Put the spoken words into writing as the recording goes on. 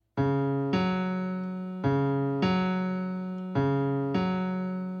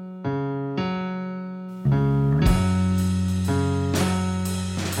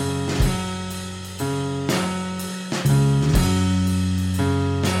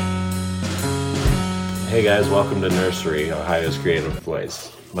Hey guys, welcome to Nursery, Ohio's creative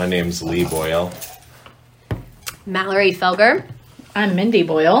voice. My name's Lee Boyle. Mallory Felger. I'm Mindy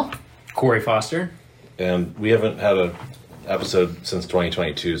Boyle. Cory Foster. And we haven't had an episode since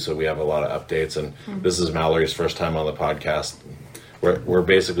 2022, so we have a lot of updates. And this is Mallory's first time on the podcast. We're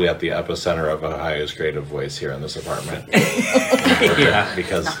basically at the epicenter of Ohio's creative voice here in this apartment. Yeah.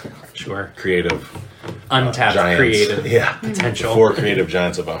 Because Sure. creative... Untapped giants. creative potential. potential. 4 creative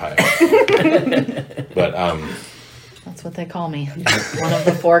giants of Ohio. But That's what they call me. One of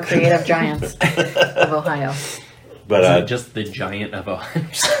the 4 creative giants of Ohio. but Just the giant of Ohio.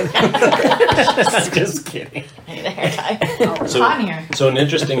 Just kidding. I need a hair tie. Oh, it's hot in here. So an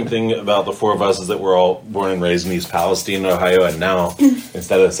interesting thing about the 4 of us is that we're all born and raised in East Palestine, Ohio, and now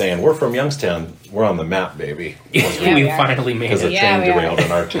instead of saying we're from Youngstown, we're on the map, baby. we we are. finally made Because it. the Yeah, train we are. derailed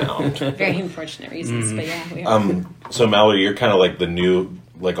in our town. Very unfortunate reasons, but yeah, we are. So Mallory, you're kind of like the new,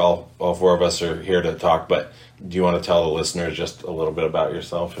 like all 4 of us are here to talk, but do you want to tell the listeners just a little bit about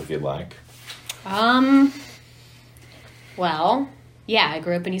yourself if you'd like? Well, yeah, I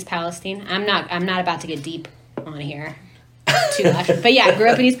grew up in East Palestine. I'm not about to get deep on here too much, but yeah, I grew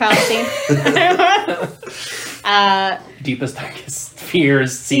up in East Palestine. Deepest, darkest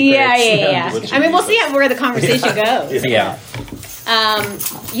fears, secrets. Yeah. I mean, we'll see where the conversation goes. Yeah.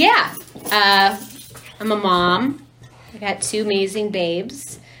 I'm a mom. I got 2 amazing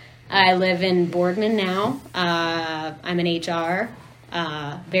babes. I live in Boardman now. I'm in HR.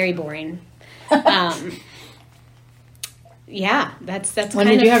 Very boring. Yeah, that's When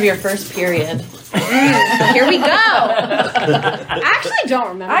did you have your first period? Here we go. I actually don't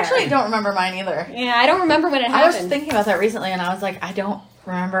remember. I actually don't remember mine either. Yeah, I don't remember when it I was happened. thinking about that recently, and I was like, I don't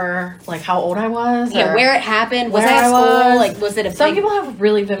remember like how old I was. Yeah, or where it happened. Was where I at I school? was. Like, was it a Some big... people have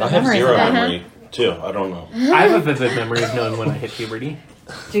really vivid I have memories 0 of that. memory, too. I don't know. I have a vivid memory of knowing when I hit puberty.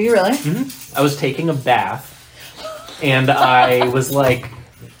 Do you really? I was taking a bath, and I was like,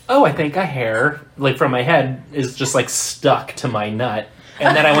 oh, I think a hair, like from my head, is just like stuck to my nut.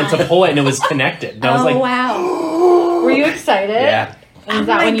 And then I went to pull it, and it was connected. And I was like, wow. Were you excited? yeah. And is Oh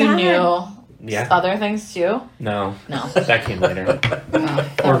that my when you God. knew Yeah. other things too? No. No. That came later.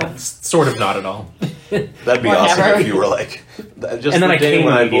 Or sort of not at all. That'd be Or awesome never. if you were like, just And then the I day came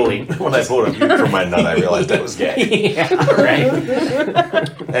when I immediately. pulled a puke from my nut, I realized I was gay. Yeah,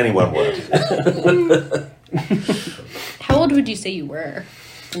 right. Anyone would. How old would you say you were?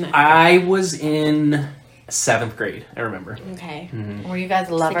 I was in 7th grade, I remember. Okay. Were you guys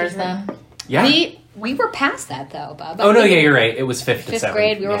lovers then? Yeah. We were past that though, Bub. Oh, no, yeah, you're right. It was 5th to 7th. 5th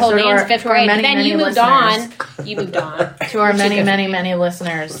grade. We were Yeah. holding So hands our- 5th to our grade. many, But then many you moved listeners. on. You moved on. To our many, many, many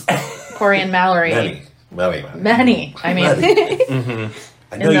listeners, Cory and Mallory. Many. Many. I mean,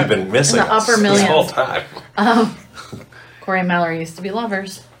 I know you've been missing in the us upper this millions. whole time. Cory and Mallory used to be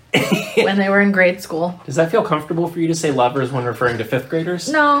lovers when they were in grade school. Does that feel comfortable for you to say lovers when referring to 5th graders?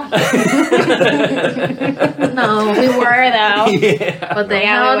 No. No. We were though. Yeah. But they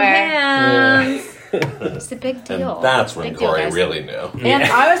Yeah, we held were. hands. It's a big deal. And that's when Big deal, Cory guys. really knew. And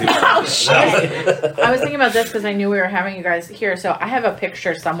I was thinking about this because I knew we were having you guys here. So I have a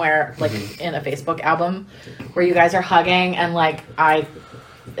picture somewhere, like in a Facebook album, where you guys are hugging, and like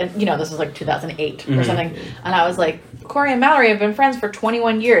this was like 2008 or something, and I was like, Cory and Mallory have been friends for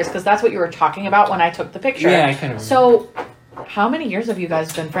 21 years because that's what you were talking about when I took the picture. Yeah, I kind of remember. So, how many years have you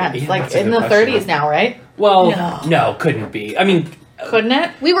guys been friends? Yeah, like that's a in good the question. 30s now, right? Well, no, couldn't be. I mean, Couldn't it?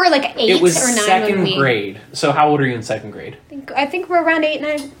 We were like 8 it was or 9 2nd when we... grade. So how old are you in 2nd grade? I think we're around 8,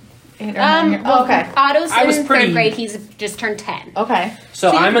 9. 8 or 9 years. Oh, okay. Otto's I was in pretty- 3rd grade. He's just turned 10. Okay. So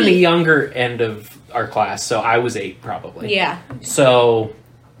So I'm you'd in the be- younger end of our class, so I was 8 probably. Yeah. So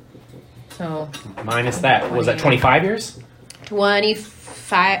So minus that, was that 25 years?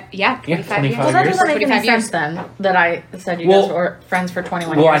 25. Yeah, 25 years. 25 well, that years. doesn't make 25 any years. sense then that I said you Well- guys were friends for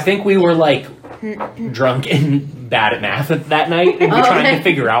 21 Well, years. I think we were like drunk and bad at math that night, and we're trying to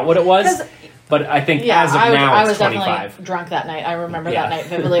figure out what it was. 'Cause- But I think Yeah, as of I now, was it's 25. definitely drunk that night. I remember Yeah. that night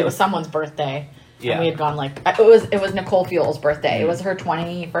vividly. It was someone's birthday. Yeah. And we had gone like it was Nicole Fuel's birthday. It was her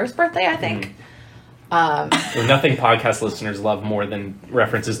 21st birthday, I think. Well, nothing podcast listeners love more than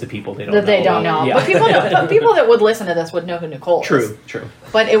references to people they don't That know. they don't know. Yeah. But people that would listen to this would know who Nicole is. True.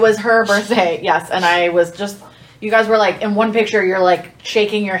 But it was her birthday, yes, and I was just you guys were like in one picture you're like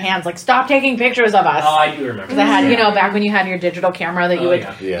shaking your hands like stop taking pictures of us. Oh, I do remember. Because I had, back when you had your digital camera that you would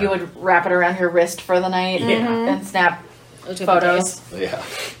Yeah. you would wrap it around your wrist for the night and snap Those were the photos. days. Yeah.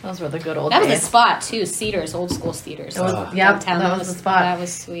 Those were the good old That was days. a spot too. Cedars, old school Cedars. It was, Downtown. that was the spot. That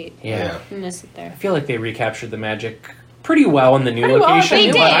was sweet. Yeah. I miss it there. I feel like they recaptured the magic pretty well in the new Pretty well, location. they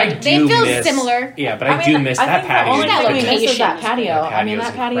but did. I They do feel miss, similar. Yeah, but I do miss that think patio. The only thing we miss is that Location. patio. That I mean,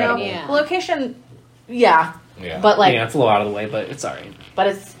 patio's that patio. incredible. Yeah. The location, Yeah. Yeah. But like, Yeah, it's a little out of the way, but it's all right. but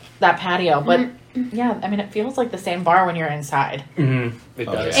it's that patio. But yeah, I mean, it feels like the same bar when you're inside. Mm-hmm. It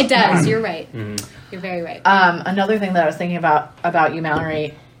Oh, does. yeah. It does. You're right. Mhm. You're very right. Another thing that I was thinking about you,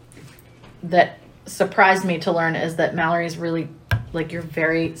 Mallory, that surprised me to learn is that Mallory's really, like, you're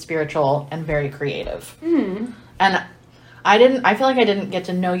very spiritual and very creative. Mm. And I feel like I didn't get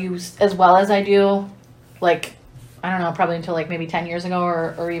to know you as well as I do, like, I don't know, probably until like maybe 10 years ago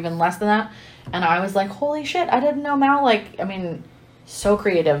or even less than that. And I was like, holy shit, I didn't know Mal, like, I mean, so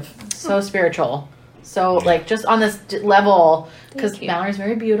creative, so spiritual. So, like, just on this level, because Thank you. Mallory's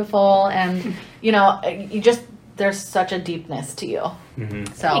very beautiful and, you know, you just, there's such a deepness to you. Mm-hmm.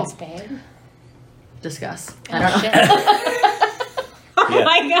 So, Thanks, babe. discuss. Oh, I don't know. shit. Oh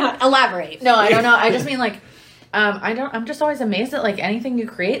my god. Elaborate. No, I don't know. I just mean, like, I'm just always amazed at, like, anything you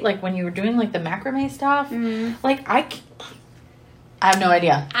create. Like, when you were doing, like, the macrame stuff, like, I have no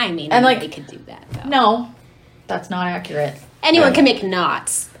idea. I mean, And, like, anybody could do that, though. No, that's not accurate. Anyone can make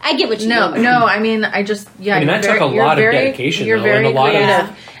knots. I get what you mean. No, I mean, I just, yeah. I mean, that took a lot of dedication, You're though, very and a lot of-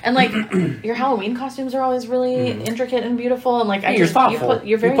 creative. And, like, your Halloween costumes are always really intricate and beautiful. And, like, You're thoughtful.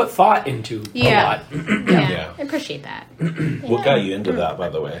 You're very... You put thought into Yeah. a lot. Yeah. Yeah. I appreciate that. What got you into that, by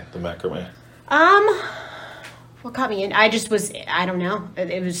the way, the macrame? What got me in? I don't know.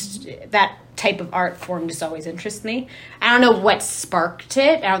 It was that type of art form just always interests me. I don't know what sparked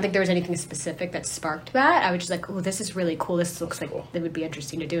it. I don't think there was anything specific that sparked that. I was just like, oh, this is really cool. This looks like it would be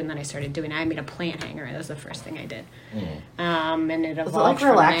interesting to do. And then I started doing it. I made a plant hanger. That was the first thing I did. And it evolved Was it, like, from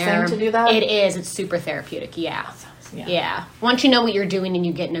relaxing there. to do that? It is. It's super therapeutic. Yeah. Yeah. Yeah. Once you know what you're doing and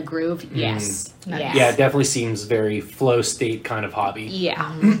you get in a groove, yes. Nice. Yes. Yeah, it definitely seems very flow state kind of hobby.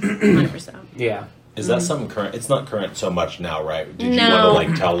 Yeah. 100%. Yeah. Is that something current? It's not current so much now, right? Did you No, want to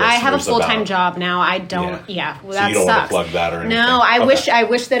like tell listeners I have a full time about- job now. I don't. Yeah, well, So that you don't sucks. want to plug that or anything? No, I Okay.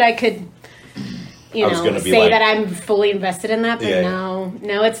 wish that I could. I was gonna be say like- that I'm fully invested in that, but Yeah, no,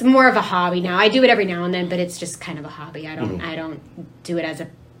 it's more of a hobby now. I do it every now and then, but it's just kind of a hobby. I Mm-hmm. don't do it as a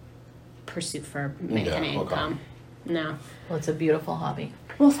pursuit for making Yeah, an okay. income. No. Well, it's a beautiful hobby.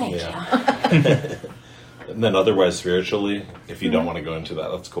 Well, thank Yeah. you. And then otherwise spiritually, if you don't want to go into that,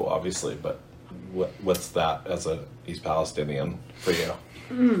 that's cool, obviously. But what's that as a East Palestinian for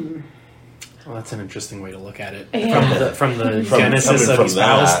you? Well, that's an interesting way to look at it. Yeah. From the From- genesis coming of from East that,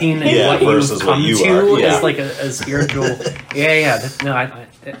 Palestine and yeah, what versus you've what come you to are, yeah. as like a spiritual.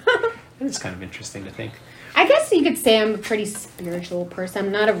 It's kind of interesting to think. I guess you could say I'm a pretty spiritual person.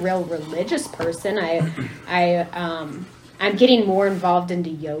 I'm not a real religious person. I'm getting more involved into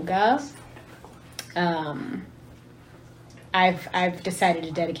yoga. I've decided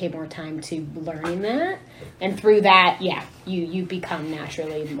to dedicate more time to learning that, and through that, yeah, you become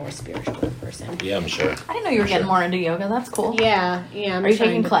naturally a more spiritual person. Yeah, I'm sure. I didn't know you were getting more into yoga. That's cool. Yeah. Are I'm you trying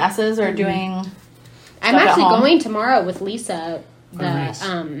taking to- classes or doing... I'm stuff at actually home? going tomorrow with Lisa. The nice.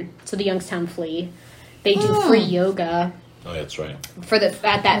 so the Youngstown Flea, they do free yoga Oh, that's right. for the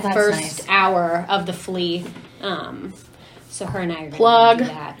at that Oh, that's first nice. hour of the Flea. So her and I are going Plug. to do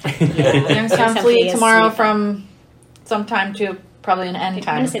that. Yeah. Youngstown Flea Fleet is tomorrow sweet. from sometime to probably an end I'm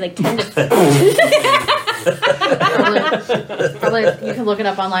time. going to say like 10 to Probably you can look it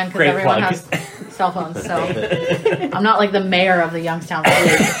up online because Great everyone plug. has cell phones. So I'm not like the mayor of the Youngstown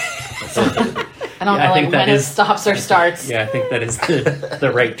Fleet. I don't Yeah, I know think like that when it is- stops or starts. Yeah, I think that is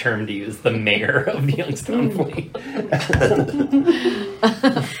the right term to use. The mayor of the Youngstown Fleet.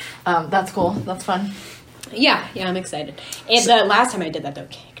 That's cool. That's fun. Yeah, I'm excited. And the last time I did that, though,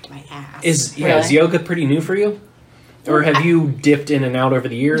 kicked my ass. Is Really? yoga pretty new for you, or have you dipped in and out over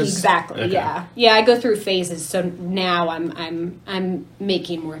the years? Exactly. Okay. Yeah. I go through phases. So now I'm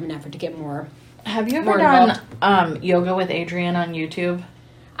making more of an effort to get more. Have you ever More done yoga with Adrienne on YouTube?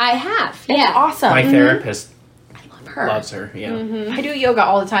 I have. It's Yeah. awesome. My therapist I love her. loves her. Yeah. Mm-hmm. I do yoga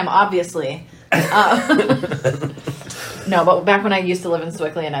all the time, obviously. No, but back when I used to live in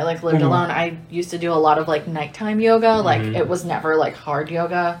Swickley and I like lived alone, I used to do a lot of like nighttime yoga. Like it was never like hard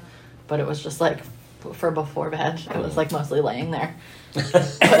yoga, but it was just like for before bed. It was like mostly laying there,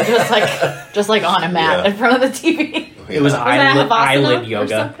 just like on a mat Yeah. in front of the TV It was that eyelid, Havasana eyelid or yoga.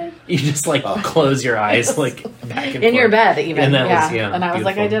 something? You just like close your eyes like back and in your forth. bed even. And that yeah. was, yeah, and I was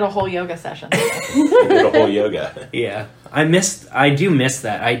like, I beautiful. did a whole yoga session. You did a whole yoga. Yeah, I do miss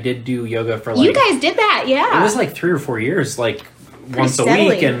that. I did do yoga for like You guys did that, yeah. it was like 3 or 4 years, like once a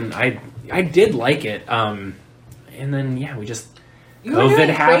steadily. week, and I did like it. And then yeah, we just You were COVID doing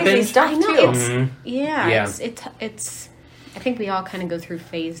happened. crazy stuff I know, too. it's- Mhm. Yeah. Yeah. It's. I think we all kind of go through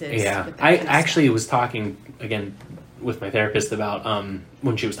phases. Yeah, with that I kind of actually was talking again with my therapist about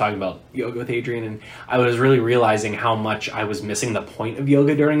when she was talking about yoga with Adrian, and I was really realizing how much I was missing the point of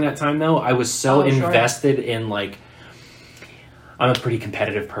yoga during that time. Though I was so invested in like, I'm a pretty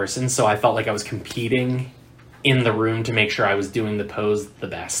competitive person, so I felt like I was competing in the room to make sure I was doing the pose the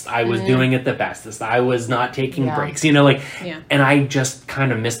best. I was doing it the bestest. I was not taking breaks, you know, like, and I just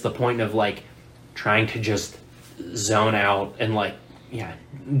kind of missed the point of like trying to just zone out and like,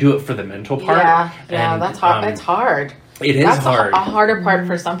 do it for the mental part. Yeah, and, that's hard. It's hard. It is hard. A harder part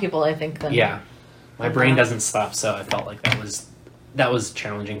for some people, I think. Than my brain doesn't stop, so I felt like that was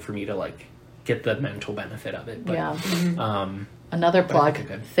challenging for me to like get the mental benefit of it. But, another plug,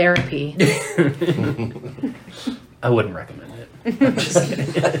 therapy. I wouldn't recommend it. I'm just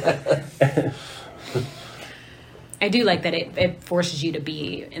kidding. I do like that it forces you to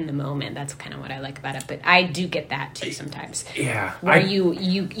be in the moment. That's kind of what I like about it. But I do get that too sometimes. Yeah. Where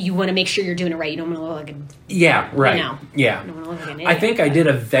you want to make sure you're doing it right. You don't want to look like a... Yeah, right. You know, yeah. You don't want to look like an idiot. I think I did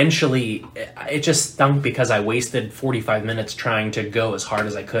eventually... It just stunk because I wasted 45 minutes trying to go as hard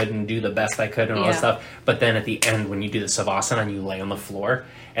as I could and do the best I could and all that stuff. But then at the end, when you do the Savasana and you lay on the floor,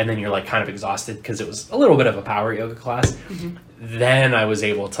 and then you're like kind of exhausted because it was a little bit of a power yoga class, then I was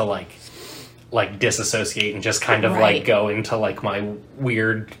able to like disassociate and just kind of like go into like my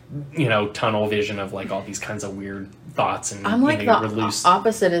weird, tunnel vision of like all these kinds of weird thoughts, and I'm like the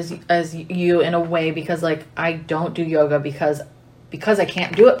opposite as you in a way, because like I don't do yoga because I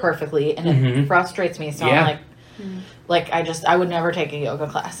can't do it perfectly, and it frustrates me. So I'm like I would never take a yoga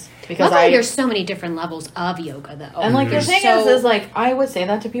class because there's so many different levels of yoga though. And like the thing is like I would say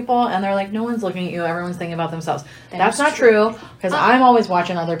that to people and they're like, no one's looking at you, everyone's thinking about themselves. That's not true, because I'm always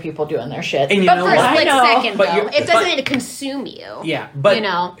watching other people doing their shit. And but for a split second but though, it doesn't consume you. Yeah, but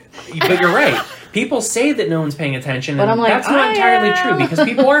but you're right. People say that no one's paying attention, but I'm like, that's not entirely true, because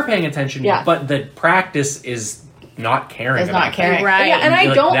people are paying attention. But the practice is not caring. It's not caring, right? Yeah, and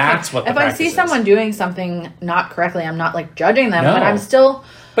I don't. That's what. If I see someone doing something not correctly, I'm not like judging them, but I'm still.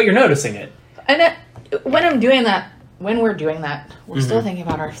 But you're noticing it. And when I'm doing that, when we're doing that, we're still thinking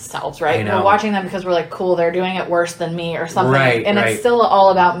about ourselves, right? We're watching them because we're like, cool, they're doing it worse than me or something, and it's still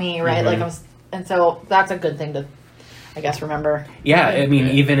all about me, right? Like and so that's a good thing to, I guess, remember. Yeah, I mean,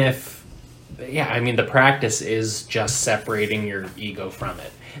 even if. Yeah, I mean, the practice is just separating your ego from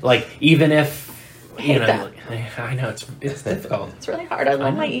it. Like, even if, I know it's difficult. It's really hard. I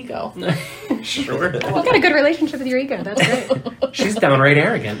love my ego. Sure. You've got a good relationship with your ego. That's great. She's downright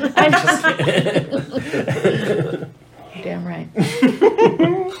arrogant. I'm just kidding. Damn right.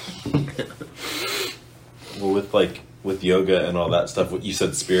 Well, with yoga and all that stuff, what you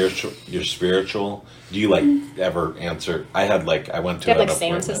said, you're spiritual. Do you ever answer? I went to. You have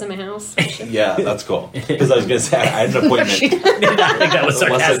seances in my house. Yeah, that's cool. Because I was gonna say I had an appointment. I think that was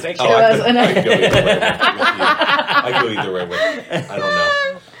sarcastic. I go either way. I don't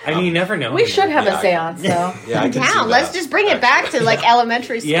know. I mean, you never know. We should have a seance, though. Yeah, I can see that. Let's just bring it back to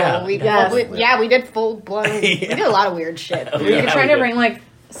elementary school. Yeah. We did full blown. We did a lot of weird shit. Were you trying to bring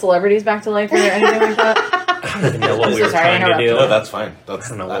celebrities back to life or anything like that? I don't even know what we were trying to do. No, that's fine. I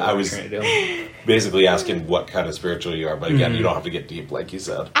don't know what I was trying to do. Basically asking what kind of spiritual you are, but again, you don't have to get deep, like you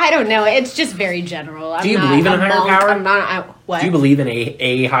said. I don't know. It's just very general. Do you believe in a higher power? I'm not. What? Do you believe in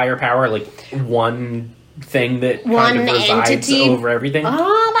a higher power, like one thing that kind of resides entity over everything?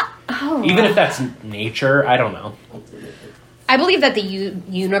 Even if that's nature, I don't know. I believe that the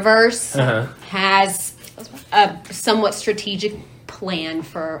universe has a somewhat strategic plan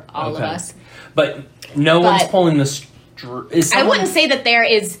for all of us. But one's pulling the I wouldn't say that there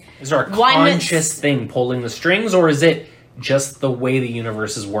is... Is there a conscious thing pulling the strings, or is it just the way the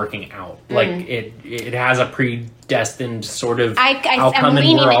universe is working out? Like, it has a predestined sort of outcome, I'm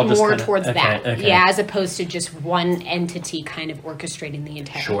leaning and we're all it just more kinda, towards that. Okay. Yeah, as opposed to just one entity kind of orchestrating the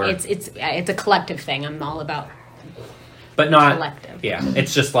entire... Sure. It's a collective thing. I'm all about but not collective. Yeah,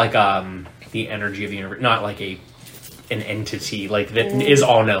 it's just like the energy of the universe, not like an entity that is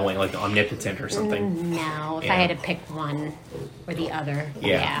all knowing, like omnipotent or something. No, if I had to pick one or the other,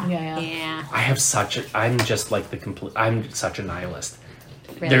 yeah. I'm just like I'm such a nihilist.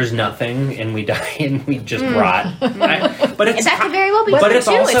 Really? There's nothing, and we die, and we just rot. But it's that could very well be. But it's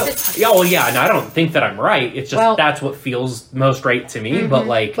too. also, and I don't think that I'm right. It's just that's what feels most right to me.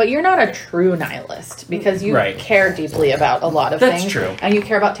 But you're not a true nihilist, because you care deeply about a lot of things. That's true, and you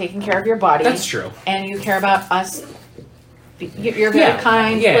care about taking care of your body. That's true, and you care about us. You're very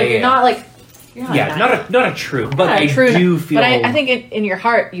kind. You're not Yeah, not a true, but I true, do feel. But I think in your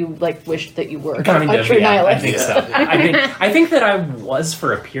heart you like wished that you were kind a of. true Yeah, nihilist. I think so. I think that I was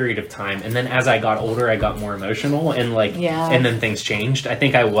for a period of time, and then as I got older, I got more emotional, and and then things changed. I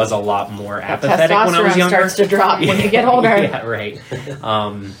think I was a lot more apathetic when I was younger. Starts to drop when you get older. Yeah, right.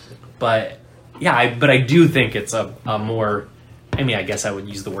 But I do think it's a more. I mean, I guess I would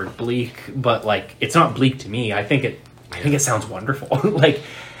use the word bleak, but like it's not bleak to me. I think it sounds wonderful.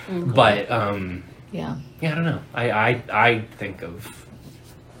 But yeah, I don't know. I think of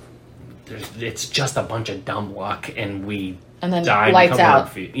it's just a bunch of dumb luck, and then die lights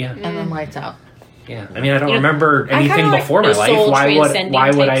out. Yeah, and then lights out. Yeah, I mean, I don't remember anything before my life.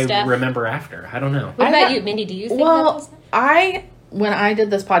 Why would I remember after? I don't know. What about you, Mindy? Do you think when I did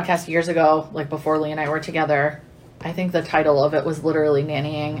this podcast years ago, like before Lee and I were together, I think the title of it was literally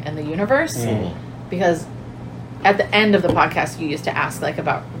Nannying in the Universe, because at the end of the podcast you used to ask like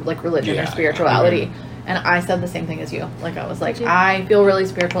about like religion or spirituality, and I said the same thing as you. Like I was like, I feel really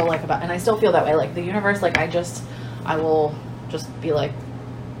spiritual, like about, and I still feel that way, like the universe, like I will just be like,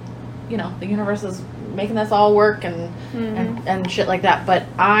 you know, the universe is making this all work and shit like that. But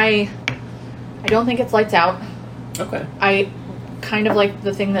I don't think it's lights out. Okay. I kind of like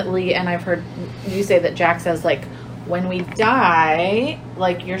the thing that Lee and I've heard you say that Jack says, like when we die,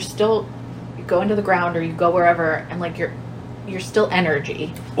 like you go into the ground or you go wherever, and like you're still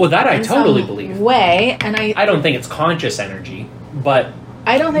energy. Well, that I totally believe. And I don't think it's conscious energy, but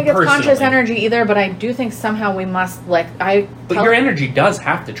I don't think it's conscious energy either. But I do think somehow we must But your energy does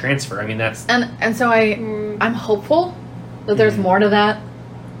have to transfer. I mean, that's and so I'm hopeful that there's more to that.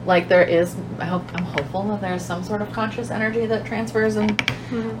 Like there is, I'm hopeful that there's some sort of conscious energy that transfers, and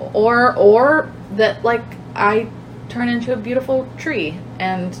or that like I turn into a beautiful tree,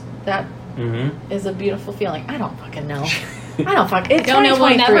 and that is a beautiful feeling. I don't fucking know. It's don't know,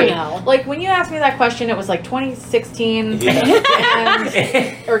 we'll never know. Like when you asked me that question, it was like 2016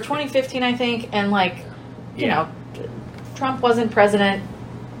 or 2015, I think, and like you know, Trump wasn't president.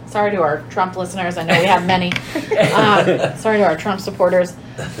 Sorry to our Trump listeners. I know we have many. Sorry to our Trump supporters.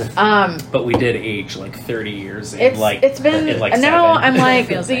 But we did age like 30 years. It's been in like now 7. I'm like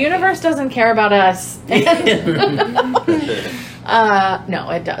the universe doesn't care about us. No,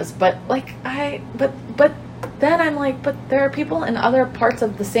 it does. But like but then I'm like, but there are people in other parts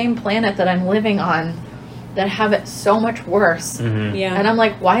of the same planet that I'm living on that have it so much worse. Yeah. And I'm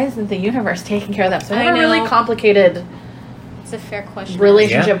like, why isn't the universe taking care of them? So I have a really complicated. It's a fair question.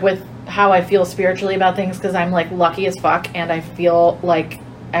 Relationship with how I feel spiritually about things, because I'm like lucky as fuck, and I feel like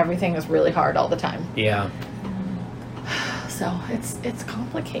everything is really hard all the time. Yeah. So it's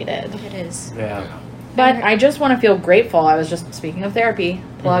complicated. It is. Yeah. But I just want to feel grateful. I was just speaking of therapy.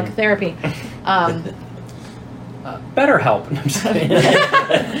 Plug therapy. BetterHelp. I'm just kidding.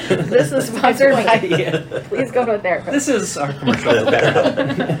 This is sponsored by. Please go to a therapist. This is our commercial for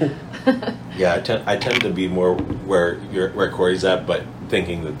BetterHelp. Yeah, I tend to be more where Cory's at, but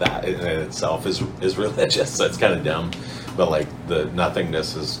thinking that in itself is religious. So it's kind of dumb, but like the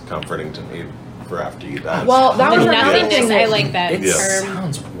nothingness is comforting to me for after you die. Well, that was another thing. I like that it term.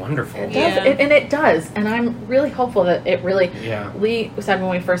 Sounds wonderful. It does, and it does, and I'm really hopeful that it really. Yeah. Lee said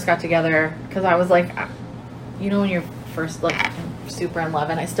when we first got together, because I was like, you know, when you're first like super in love,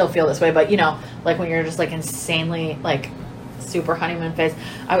 and I still feel this way, but you know, like when you're just like insanely like super honeymoon phase,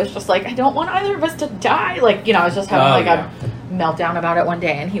 I was just like, I don't want either of us to die. Like, you know, I was just having a meltdown about it one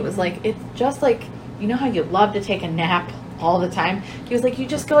day, and he was like, it's just like, you know how you love to take a nap all the time? He was like, you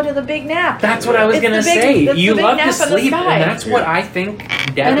just go to the big nap. That's what I was going to say. You love to sleep, and that's what I think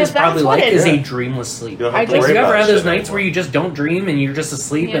Dad is probably like, is a dreamless sleep. You Like, you ever have those nights where you just don't dream and you're just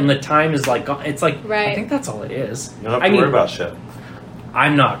asleep and the time is like gone? It's like, I think that's all it is. You don't have to worry about shit.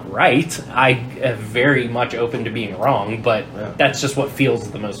 I'm not right. I am very much open to being wrong, but that's just what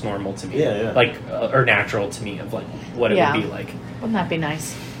feels the most normal to me. Yeah. Like, or natural to me of like what it would be like. Wouldn't that be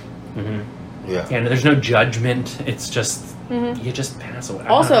nice? Yeah. And there's no judgment. It's just, you just pass away.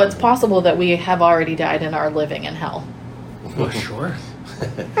 Also, it's possible that we have already died and are living in hell. Well, sure.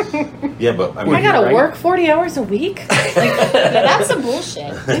 Yeah, but I mean, I gotta work 40 hours a week? Like, that's some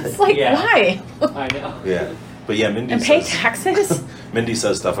bullshit. It's like, why? I know. Yeah. But yeah, Mindy and pay taxes? Mindy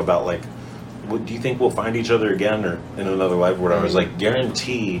says stuff about like, do you think we'll find each other again or in another life or whatever? I was like,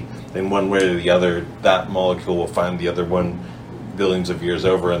 guarantee in one way or the other that molecule will find the other one billions of years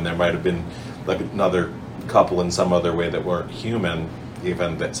over, and there might have been like another couple in some other way that weren't human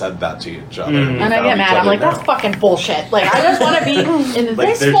even that said that to each other. Mm. We And I found get each mad. I'm other like, now. that's fucking bullshit. Like, I just want to be in Like,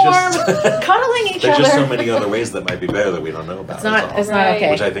 this there's form, just- cuddling each There's other. just so many other ways that might be better that we don't know about. It's not. is all. It's not Right.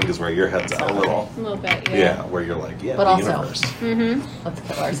 okay. Which I think is where your head's at a little. A little bit, Yeah, where you're like, yeah, But the also- universe. Mm-hmm. Let's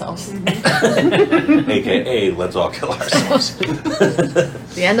kill ourselves. AKA, let's all kill ourselves.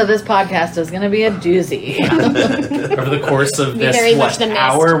 The end of this podcast is going to be a doozy. Over the course of Be this very much the mist,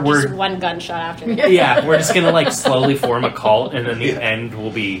 hour, just we're one gunshot after that. yeah, we're just gonna like slowly form a cult, and then the Yeah. end will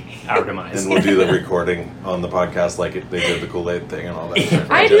be our demise. And we'll do the recording on the podcast like they did the Kool-Aid thing and all that shit. I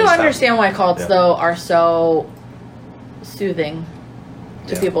Right, do just have- understand why cults, Yeah. though, are so soothing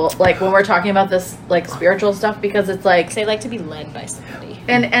to Yeah. people. Like, when we're talking about this, like, spiritual stuff, because it's like... Because they like to be led by somebody.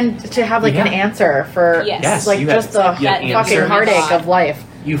 And to have, like, an Yeah. answer for, Yes. Yes, like, you just have- the you have fucking answers. heartache of life.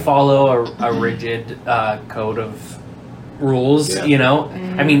 You follow a rigid code of rules, Yeah. you know?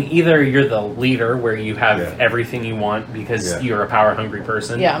 I mean, either you're the leader where you have Yeah. everything you want because Yeah. you're a power hungry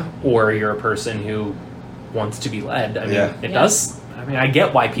person, Yeah. or you're a person who wants to be led. I mean, Yeah. it Yeah. does. I mean, I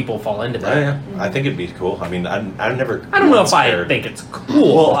get why people fall into that. Yeah, I think it'd be cool. I mean, I never. I don't know if I cared. think it's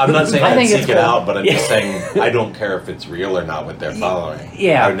cool. Well, I'm not saying I I'd think seek it's it cool. out, but I'm just Yeah. saying I don't care if it's real or not what they're following.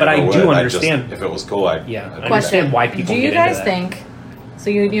 Yeah, but I never do would. understand. If it was cool, I'd. Yeah, I'd I do understand why people do you get guys into that. think... So,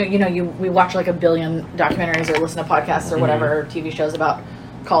 we watch, like, a billion documentaries or listen to podcasts or whatever, TV shows about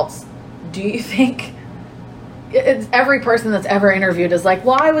cults. Do you think... It's every person that's ever interviewed is like,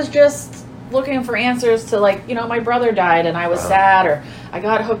 well, I was just looking for answers to, like, my brother died and I was sad, or I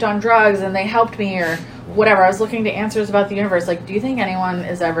got hooked on drugs and they helped me, or whatever. I was looking to answers about the universe. Like, do you think anyone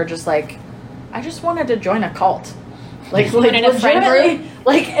is ever just like, I just wanted to join a cult? Like in a friend legitimately? group?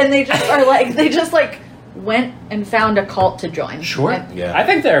 Like, and they just are like, they just like went and found a cult to join. Sure. And Yeah. I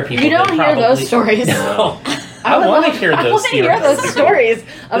think there are people You don't that hear probably... those stories. No. I I would want to love- hear I those want to hear those stories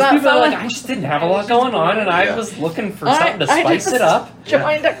About about people are someone like, I just didn't have a lot going on, and I Yeah. was looking for I- something to I spice just it up.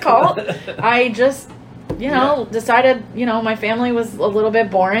 joined a cult. I just, decided, my family was a little bit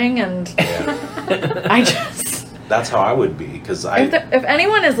boring, and Yeah. I just. That's how I would be because If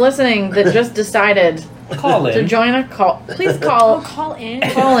anyone is listening that just decided Call to in. join a cult, please Oh, call call in.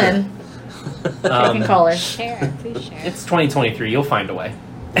 in. Taking callers. Share. Please share. It's 2023. You'll find a way.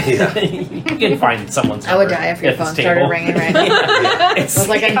 Yeah. You can find someone's I would number die if your at this phone started table. ringing right now. Yeah. It's, was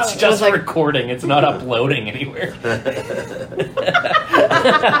like, it's it just was like- recording. It's not uploading anywhere.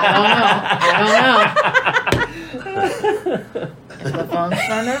 I don't know. The phone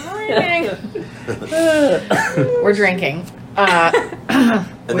started ringing. We're drinking. We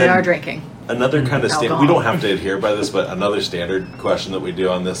then- are drinking. Another kind of Alcohol. we don't have to adhere by this, but another standard question that we do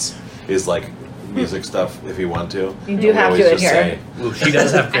on this is like music stuff. If you want to, You do We have always to just adhere. Ooh, she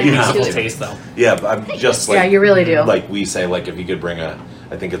does have great I musical do. taste, though. Yeah, but I'm just like Yeah, you really do. Like we say, like if you could bring I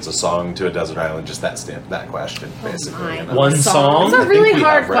think it's a song to a desert island, just that question, basically. my. you know? One song? That's a I think really we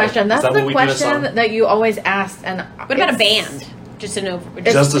hard have, right? question. Is That's that the what we do a song? question that you always ask. And What about a band? Just to know.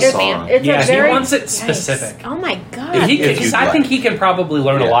 Just a it's- song. It's Yeah, a very, he wants it specific. Oh my god. If he If can, you'd I like. think he can probably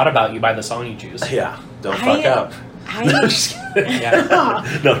learn a Yeah. lot about you by the song you choose. Yeah, don't I- fuck up. I- No, just kidding.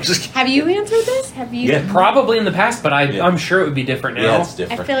 Yeah. No, just kidding. Have you answered this? Have you? Yeah. Probably in the past, but Yeah. I'm sure it would be different now. Yeah, it's I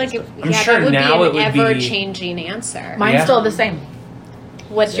different. feel like I'm sure that would now be it an would be- ever-changing answer. mine's Yeah. still the same.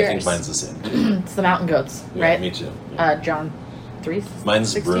 What's I yours? think mine's the same. Too. It's the Mountain Goats, Yeah, right? me too. John 3. Mine's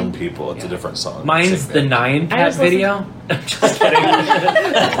 16? Broom People. It's Yeah. a different song. Mine's Sick the band. Nine I Cat was listening- video. I'm just kidding.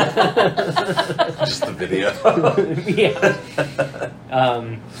 Just the video. yeah.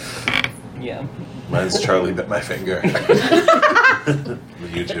 Yeah. Mine's Charlie Bit My Finger. The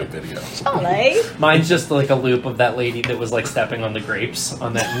YouTube video. Mine's just like a loop of that lady that was like stepping on the grapes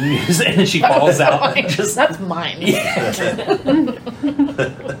on that news, and then she falls out. And just That's mine.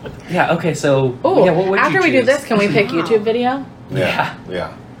 yeah. Okay. So Oh, yeah, what would after you we do choose? this, can we pick Wow. YouTube video? Yeah.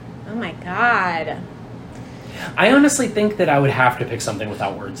 Yeah. Oh my god. I honestly think that I would have to pick something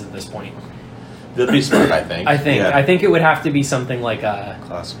without words at this point. That'd be smart, I think. Yeah. I think it would have to be something like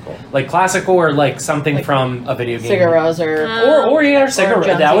Classical. classical or like something Like from a video game. Sigur Rós or Or Sigur.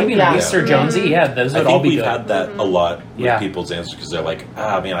 Jonesy. That would be Yeah. nice. Or Jonesy. Yeah, those I would all think be we've good. had that a lot with Yeah. people's answers because they're like,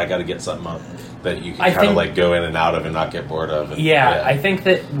 man, I got to get something up that you can I kind of think- like go in and out of and not get bored of. And, Yeah, I think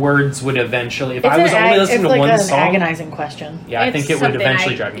that words would eventually. If It's I was only listening it's to like one an song, agonizing question. yeah, I It's think it would something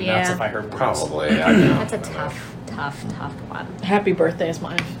eventually I- drive me nuts yeah. if I heard words. Probably. I know. That's a tough one. Happy Birthday is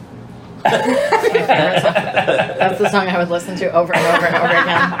mine. That's my favorite song. That's the song I would listen to over and over and over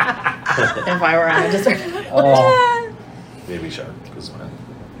again if I were on a desert. Oh. Baby Shark was mine.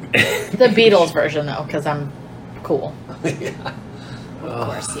 The Beatles version though, because I'm cool. Of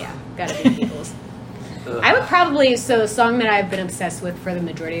course, yeah. Gotta be Beatles. I would probably, so a song that I've been obsessed with for the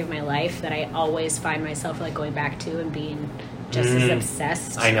majority of my life that I always find myself like going back to and being just as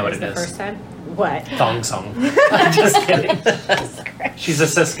obsessed. I know what as it the is. first time. What? Thong song. I'm just kidding. She's a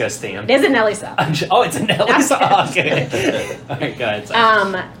Siska stan. It is a Nelly song. Oh, it's a Nelly song. Okay. All right, go ahead.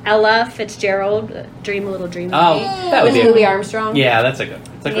 Sorry. Ella Fitzgerald, "Dream a Little Dream of Oh, Me," that would with be Louis Armstrong. Yeah, that's a great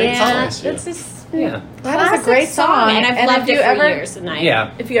Yeah, song. it's just Yeah. That is a great song, and I've loved it for years. And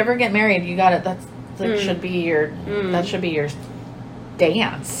Yeah. If you ever get married, you got it. That's like should be your that should be your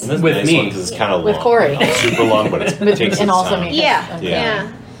dance. And this With nice me. one because it's kind of With long. Cory. Not super long, but it takes its and also time. me. yeah, Yeah.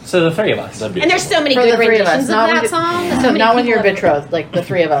 yeah. So the three of us. That'd be And there's so many For good the three of us, renditions of not that with song. So So many not with your people- betrothed. Like the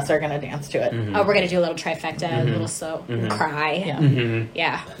three of us are gonna dance to it. Oh, we're gonna do a little trifecta, a little cry. Yeah.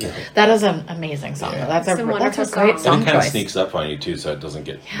 Yeah. That is an amazing song. Yeah. That's It's a a wonderful great song. And song it kind of choice. sneaks up on you too, so it doesn't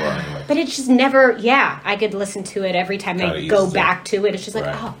get boring. Like, But it's just never. Yeah, I could listen to it every time Kinda I go eases back to it. It's just like,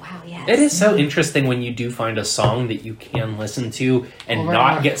 Right. oh wow, yes. It is so interesting when you do find a song that you can listen to and Over and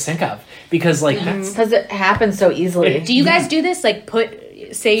not over. get sick of, because like that's Because it happens so easily. Do you guys do this? Like,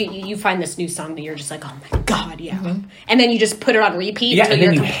 say you find this new song that you're just like, oh my god, yeah, and then you just put it on repeat Yeah, until and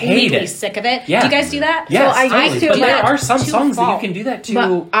then you're you hate completely it. sick of it. Yeah. Do you guys do that? yes, I totally. used to, but there but are some to songs that you fault. can do that to.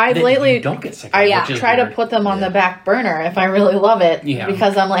 But I that lately you don't get sick of. I which is try to weird. put them on Yeah. the back burner if I really love it. Yeah.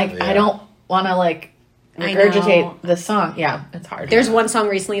 Because I'm like, Yeah. I don't want to like I regurgitate know. the song. Yeah, it's hard. There's one song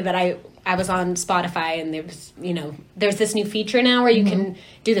recently that I was on Spotify, and there's this new feature now where you can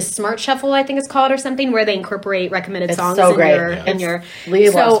do the Smart Shuffle, I think it's called, or something, where they incorporate recommended It's songs so in great. your Yeah. in your. Lee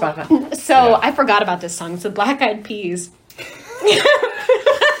so, loves Spotify. So I forgot about this song. It's the Black Eyed Peas.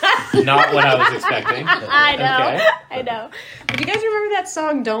 Not what I was expecting. I know. Okay. I know. Do you guys remember that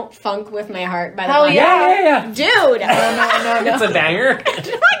song "Don't Funk with My Heart" by the Hell Black yeah. Eyed Peas? Dude. no. It's a banger.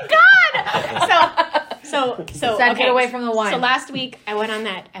 Oh my god! So Said, get away from the wine. So last week I went on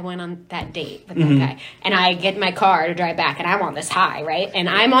that date with that guy, and I get in my car to drive back, and I'm on this high, right? And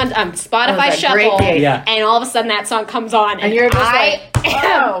I'm on Spotify That was a great Shuffle, date. Yeah. and all of a sudden that song comes on, And you're just I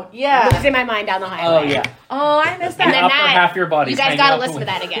oh, yeah. losing my mind down the Oh highway. yeah. Oh, I miss that. And then upper that, half your body's you guys hanging gotta out the listen to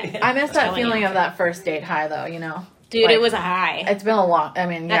that again. I miss that telling feeling you. of that first date high, though. You know, Dude, Like, it was a high. it's been a long. I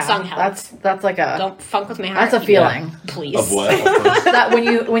mean, That yeah, song helps. That's like a Don't funk with my heart. that's a feeling. Please. of what? That when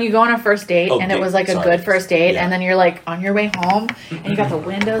you go on a first date Oh, and it date, was like a sorry. good first date, Yeah. and then you're like on your way home and you got the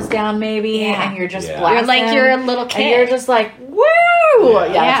windows down maybe, Yeah. and you're just Yeah. blasting. You're like you're a little kid. and you're just like woo. Yeah.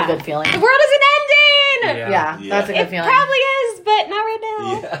 Yeah, Yeah. that's a good feeling. The world isn't ending. Yeah, Yeah. that's a good It feeling. probably is, but not right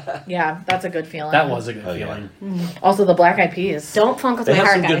now. Yeah. Yeah, that's a good feeling. That was a good Oh, yeah. feeling. Also the Black Eyed Peas. Don't funk with They my have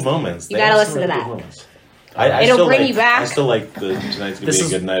heart, some guys. good moments. You They gotta have some listen to really that. good moments. I It'll still bring like, you back. I still like the "Tonight's Gonna This Be a is-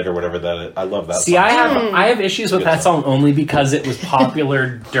 Good Night" or whatever that. I love that. See, song. I have issues with Good that song. song only because it was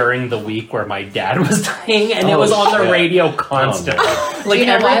popular during the week where my dad was dying, and it Oh, was on the shit. radio constantly. Oh, Like You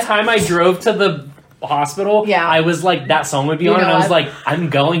know every what? time I drove to the hospital, Yeah. I was like, that song would be You on, and know I was what? like, I'm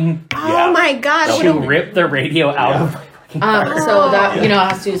going Yeah. Oh my god! what to a- rip the radio out of my fucking car. So that Yeah. you know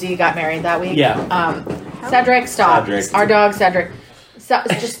how Susie got married that week. Yeah. Cedric, stop. Cedric. Our dog Cedric.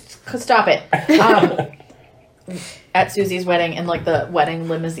 Just stop it. At Susie's wedding in like the wedding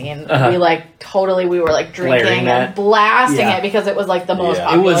limousine, we were like drinking Blaring and that. blasting Yeah. it because it was like the most Yeah. It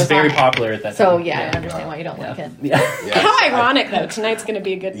popular was very song. popular at that So time. yeah, I understand why you don't like it. Yeah. Yeah. How ironic though! Tonight's gonna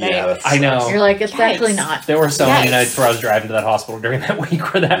be a good night. Yeah, that's, I know. You're like, it's Yikes. actually not. There were so many Yikes. nights where I was driving to that hospital during that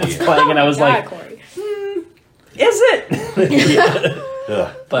week where that was Yeah. playing, and I was God, like, Cory. is it?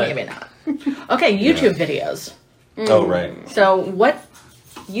 Ugh. But Maybe not. Okay, YouTube videos. Oh right. So what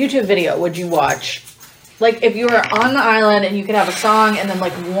YouTube video would you watch? Like if you were on the island and you could have a song and then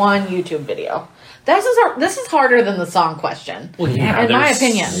like one YouTube video. This is harder than the song question. well, yeah, In my there's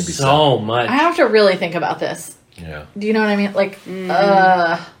opinion. so much. I have to really think about this. Yeah. Do you know what I mean? Like,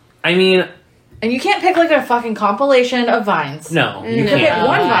 I mean, and you can't pick like a fucking compilation of vines. no, you could pick can't.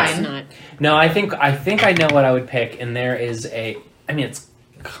 one it's vine. not. No, I think I know what I would pick, and there is a. I mean, it's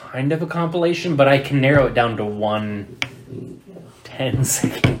kind of a compilation, but I can narrow it down to one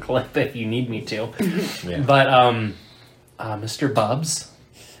 10-second clip if you need me to. Yeah. But Mr. Bubs,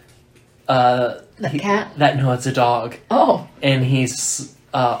 The cat? no, it's a dog, Oh. and he's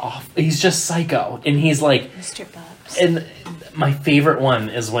off. He's just psycho, and he's like, Mr. Bubs. and my favorite one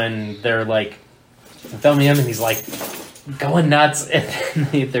is when they're like filming him, and he's like going nuts, and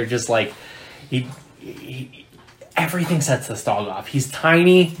then they're just like, he everything sets this dog off. He's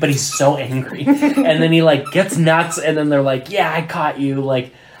tiny, but he's so angry. And then he like gets nuts, and then they're like, yeah, I caught you.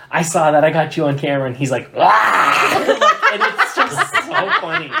 Like, I saw that. I got you on camera. And he's like, ah! And it's just so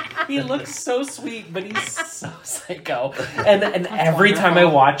funny. He looks so sweet, but he's so psycho. And every time I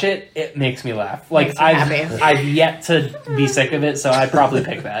watch it, it makes me laugh. Like, Makes you happy. I've yet to be sick of it, so I'd probably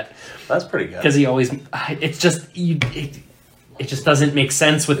pick that. That's pretty good. Because he always, it's just, it just doesn't make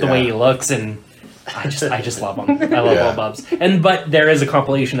sense with the way he looks, and I just love him. I love all Bubs. But there is a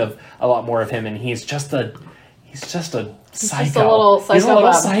compilation of a lot more of him, and he's just a psycho. Just a little psycho. He's a little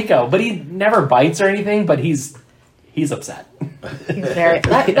Bub. psycho, but he never bites or anything. But he's upset. He's very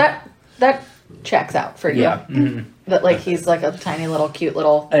that checks out for you. Yeah. Mm-hmm. That like he's like a tiny little cute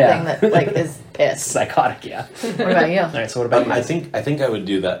little thing that like is pissed. Psychotic, yeah. What about you? All right, so what about you? I think I would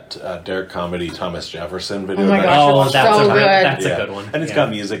do that Derek comedy Thomas Jefferson video. Oh my that gosh, I Oh, watched. that's so a good. That's Yeah. a good one. And it's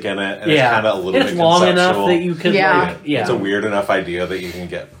got music in it, and yeah, it's kind of a little it's bit long conceptual. enough that you could Yeah. yeah. It's a weird enough idea that you can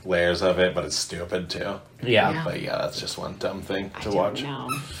get layers of it, but it's stupid too. Yeah. But yeah, that's just one dumb thing to I watch. don't know.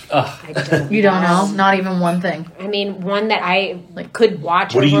 Ugh. I don't You don't know? Not even one thing. I mean, one that I like could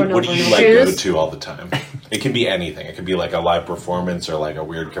watch What do over you and What over do you and like over. go to all the time? It can be anything. It could be like a live performance or like a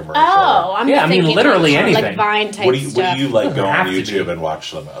weird commercial. Oh, I'm Yeah, I mean, thinking literally like anything. Vine type What do stuff. you like go on Have to YouTube be. and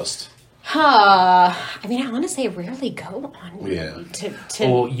watch the most? I mean, honestly, I rarely go on Yeah. to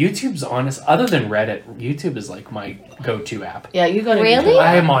Well, YouTube's honest. Other than Reddit, YouTube is like my go-to app. Yeah, you go to Really?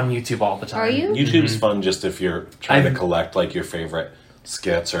 I am on YouTube all the time. Are you? YouTube's fun just if you're trying to I've- collect like your favorite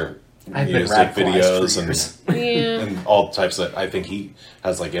skits or I've been music rat flies videos for and years. Yeah. and all types of. I think he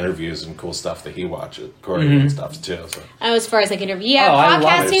has like interviews and cool stuff that he watches, Cory Mm-hmm. and stuff too. So Oh, as far as like interview, yeah, Oh, I love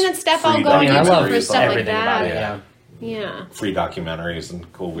podcasting it. and stuff. Free I'll go on I mean, I documentaries YouTube love for on stuff like everything about that. it. Yeah. Yeah, free documentaries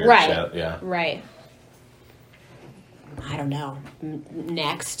and cool weird right, shit. Yeah. right. I don't know.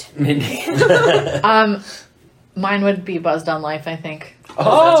 Next, Mindy. Mine would be Buzzed on Life, I think.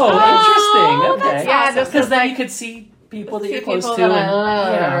 Oh, interesting. Okay. Yeah, just because then like- you could see people that See you're close people to. that And, I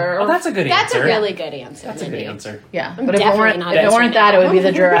love. yeah. Oh, that's a good that's answer. a really good answer. That's a good Mindy. answer. Yeah, I'm but if it definitely weren't, not if it answering weren't that, it would be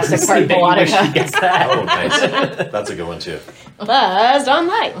the Jurassic Park You wish you melodica. guessed that. Oh, nice. That's a good one too. Buzzed on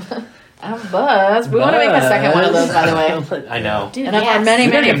life. I'm buzzed. We want to make a second one of those, by the way. I know. Dude, And of our yes. many,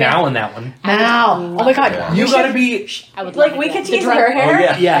 We gotta many get Mal in that one. Now. Oh my god. Yeah. You should- gotta be. I would like love we to could get tease the her hair.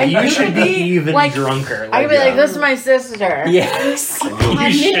 yeah. Yeah, And you should be even like, drunker. I could be yeah. like, this is my sister. Yes. And you'll,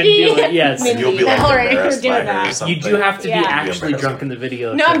 You should do it. Yes. and you'll be like Mallory, embarrassed do by her or that. something. You do have to be Yeah. actually drunk in the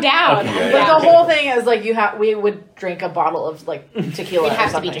video. No, to- I'm down. Okay. Yeah, But yeah. the whole thing is like we would drink a bottle of like tequila. It or has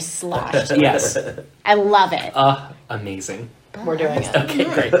to something. be just sloshed. Yes. I love it. Amazing. We're doing it. Okay,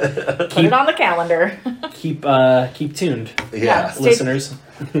 great. Put it on the calendar. Keep tuned, Yeah. Stay- listeners.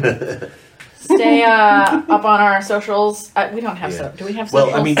 Stay up on our socials. We don't have Yeah. so. Do we have Well,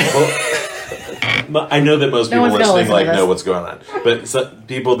 socials? I mean, I know that most No people one's gonna listening listen to like this. know what's going on, but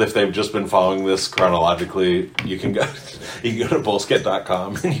people, if they've just been following this chronologically, you can go to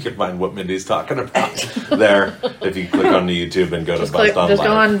bullskit.com and you can find what Mindy's talking about there. If you click on the YouTube and go to Buzzed on just Live.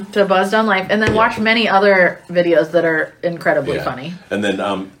 go on to Buzzed on Life, and then watch many other videos that are incredibly Yeah. funny. And then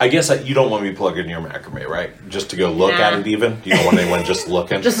I guess you don't want me plugging your macrame, right? Just to go look Nah. at it even? You don't want anyone just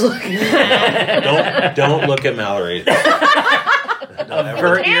looking? Just look. don't look at Mallory.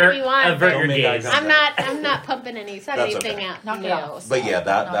 Avert Can your if you want, avert but- your Don't make eye gaze. contact. I'm not pumping anything okay. out. Knock it No. off. But yeah,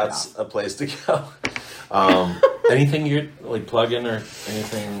 Knock it that's a place to go. Anything you're like plugging or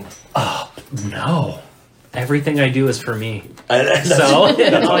anything? No, everything I do is for me. That's So okay.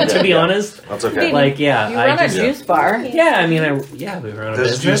 to be honest, That's okay. like yeah, You I run just a juice bar. yeah. I mean, we run a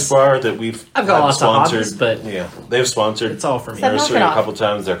This business. juice bar that we've I've got had lots of sponsored, hobbies, but yeah, they've sponsored it's all for me. Knock Nursery it a off. couple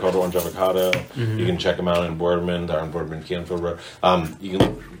times. They're called Orange Avocado. You can check them out in Boardman. They're on Boardman Canfield Road. You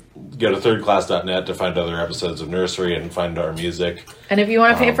can go to thirdclass.net to find other episodes of Nursery and find our music. And if you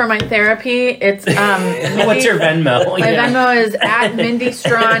want to pay for my therapy, it's What's your Venmo? My Yeah. Venmo is at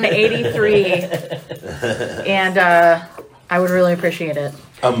MindyStrawn83, and I would really appreciate it.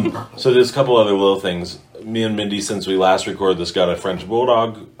 So there's a couple other little things. Me and Mindy, since we last recorded this, got a French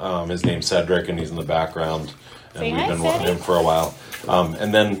bulldog. His name's Cedric, and he's in the background. And Say we've hi, been wanting him Cedric. for a while.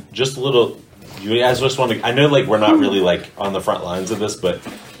 And then just a little. You guys just want to? I know, like we're not really like on the front lines of this, but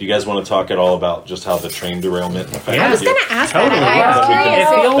you guys want to talk at all about just how the train derailment affected Yeah. I was you? gonna ask Totally. that. Yeah. I was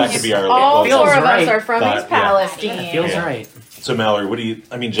That curious. could be our All Feels four of right. us are from Thought- East yeah. Palestine. Feels Yeah. right. So Mallory, what do you?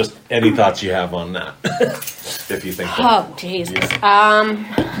 I mean, just any thoughts you have on that? If you think. That. Oh Jesus.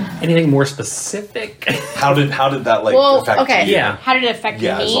 Anything more specific? How did that like Well, affect okay. you? Yeah. How did it affect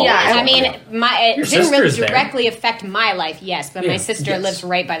Yeah, it's me? all- Yeah, it's I all- mean, yeah. it Your didn't really sister's there. directly affect my life, yes, but my Yeah. sister Yes. lives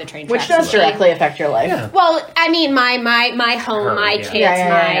right by the train Which tracks. does directly affect your life. Yeah. Well, I mean, my home, Her, my yeah. kids,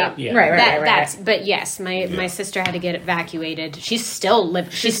 Yeah. Yeah. Right. That's. But yes, my sister had to get evacuated. She's still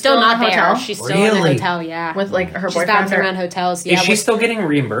She's still still not in a there. hotel? She's still in a Really? hotel. Yeah, With like her she's boyfriend. bouncing around hotels. Yeah, Is she with- still getting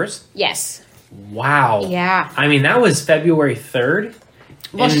reimbursed? yes. Wow. Yeah. I mean, that was February 3rd.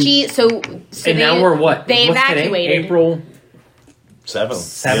 Well, and, so and now we're what? They What's today? evacuated. April 7th.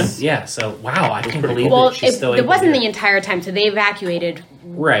 7th? Yeah. So, wow. I can't believe Well, that she's still it able wasn't to the entire time. So they evacuated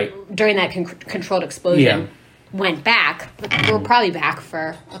Right. during that controlled explosion. went back. We're probably back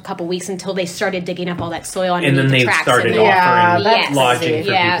for a couple weeks until they started digging up all that soil And underneath then the they tracks. started and offering that's lodging for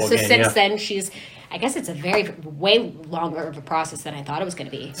yeah. people So again. since then, she's. I guess it's a way longer of a process than I thought it was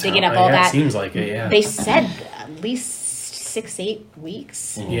going to be. Digging up yeah, all it that. seems like it, yeah. They said at least 6-8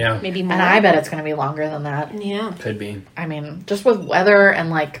 weeks. Yeah. Maybe more. And I bet it's going to be longer than that. Yeah. Could be. I mean, just with weather and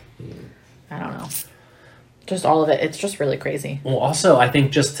like, I don't know, just all of it. It's just really crazy. Well, also, I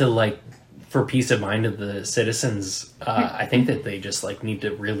think just to like, for peace of mind of the citizens, I think that they just like need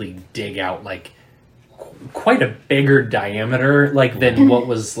to really dig out like quite a bigger diameter like than what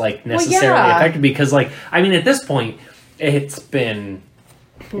was like necessarily yeah. effective, because like, I mean, at this point it's been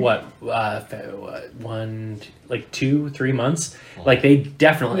what 2-3 months, like they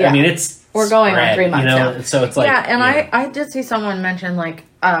definitely I mean it's we're going on spread, 3 months now, so it's like I did see someone mention like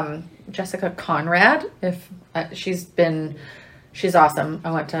Jessica Conrad, if she's awesome.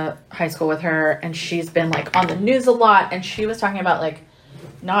 I went to high school with her and she's been like on the news a lot, and she was talking about like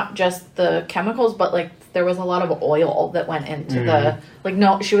not just the chemicals, but like there was a lot of oil that went into the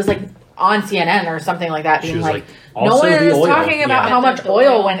like she was like on CNN or something like that, being like no also one the is oil. talking about Yeah. how much The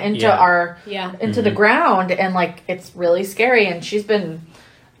oil oil. went into Yeah. into the ground, and like it's really scary, and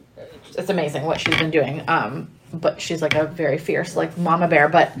it's amazing what she's been doing. But she's like a very fierce like mama bear,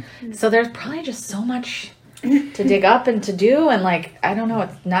 but so there's probably just so much to dig up and to do, and like I don't know,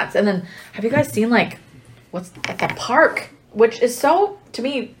 it's nuts. And then have you guys seen like what's at the park, which is so to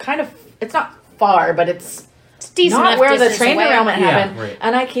me kind of, it's not far, but it's decent not enough where the distance train away. derailment Yeah, happened. right.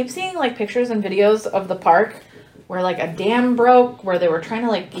 And I keep seeing like pictures and videos of the park where like a dam broke, where they were trying to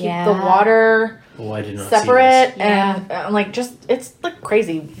like keep the water Oh, I did not separate, see and like just it's like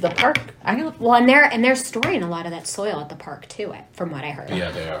crazy. The park, I don't. Well, and they're storing a lot of that soil at the park too, from what I heard.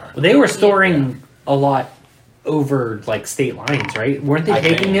 Yeah, they are. this. They were storing a lot over like state lines, right? Weren't they I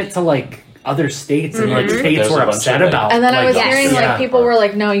taking think. it to like other states, and like states There's were a bunch upset of it. about? And then I was like, hearing yeah. like people were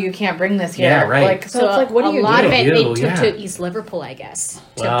like, "No, you can't bring this here." Yeah, right. Like so, it's like, what do you a lot do? of it do? they took Yeah. to East Liverpool, I guess,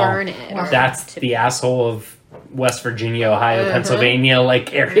 to Well, burn it. Or That's to, the asshole of West Virginia, Ohio, Pennsylvania,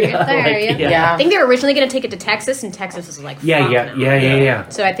 like area. Right there, like, yeah. Yeah. I think they were originally going to take it to Texas, and Texas was like, Yeah, fuck yeah, no. yeah.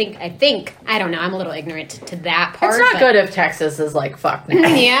 So I think I don't know. I'm a little ignorant to that part. It's not but- good if Texas is like, "Fuck now."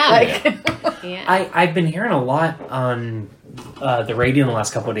 Yeah, Like, yeah. I've been hearing a lot on the radio in the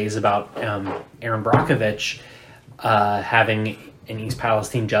last couple of days about Aaron Brockovich having an East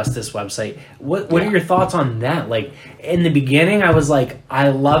Palestine Justice website. What are your thoughts on that? Like, in the beginning, I was like, I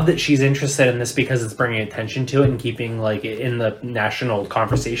love that she's interested in this because it's bringing attention to it and keeping like it in the national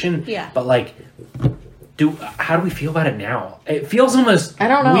conversation. Yeah. But like, how do we feel about it now? It feels almost I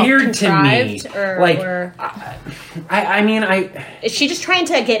don't know, weird to me. Contrived or- Like, or- I mean, Is she just trying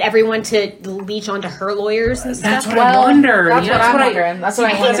to get everyone to leech onto her lawyers and that's stuff? what I wonder. That's what I'm I- wondering. That's what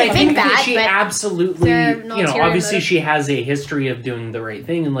I'm Because wondering. I think that, she but absolutely, they're you not know, ulterior obviously motive. she has a history of doing the right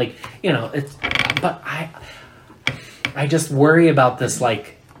thing, and like, you know, it's. But I just worry about this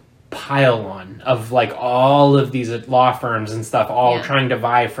like pile on of like all of these law firms and stuff all Yeah. trying to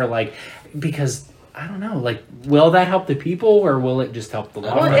vie for like, because I don't know, like, will that help the people or will it just help the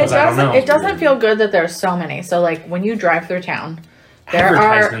law Well, firms? I don't know. it doesn't feel good that there's so many. So like when you drive through town, there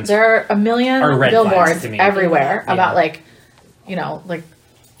Advertisements are a million are red flags billboards to me. everywhere Yeah. about like, you know, like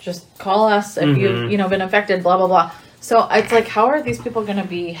just call us if Mm-hmm. you've been affected, blah blah blah. So it's like, how are these people going to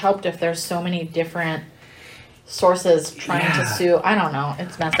be helped if there's so many different sources trying to Yeah. sue? I don't know.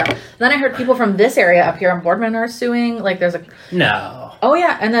 It's messed up. Then I heard people from this area up here in Boardman are suing. Like there's a No. Oh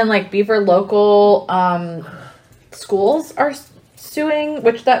yeah, and then like Beaver local schools are suing,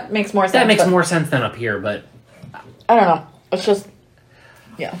 which that makes more sense. That makes but more sense than up here, but I don't know. It's just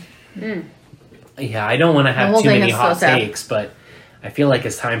yeah. yeah, I don't want to The have whole too thing many is so hot sad. takes, but I feel like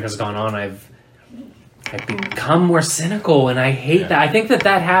as time has gone on, I've become more cynical, and I hate that. I think that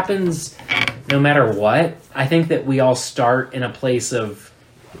happens no matter what. I think that we all start in a place of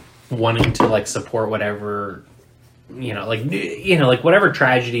wanting to like support whatever, like whatever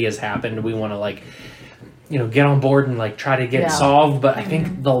tragedy has happened, we want to like, get on board and like try to get it solved. But I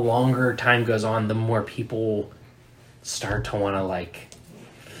think the longer time goes on, the more people start to want to like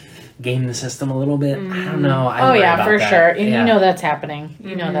game the system a little bit. I don't know. I Oh worry yeah, about for that. sure. And Yeah. you know that's happening.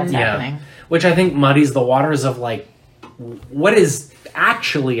 You know that's happening. Which I think muddies the waters of like what is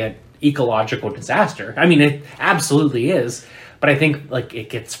actually an ecological disaster. I mean, it absolutely is. But I think like it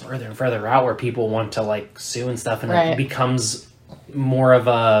gets further and further out where people want to like sue and stuff, and it becomes more of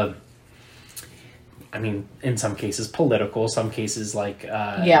a, I mean, in some cases political, some cases like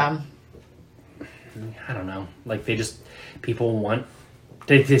I don't know, like people want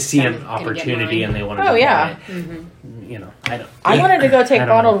to see an opportunity and they want to. Oh yeah. I don't. I wanted to go take I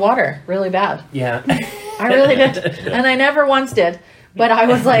don't bottled know. water really bad. Yeah. I really did. And I never once did. But I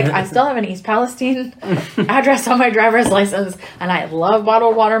was like, I still have an East Palestine address on my driver's license, and I love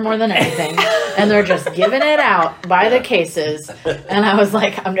bottled water more than anything. And they're just giving it out by the cases. And I was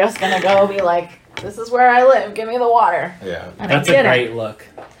like, I'm just going to go be like, this is where I live. Give me the water. Yeah. And That's a great look.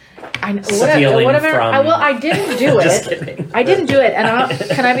 I know. Stealing from... I didn't do it. Just kidding. I didn't do it. And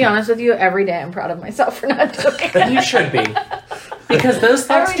can I be honest with you? Every day I'm proud of myself for not doing it. You should be. Because those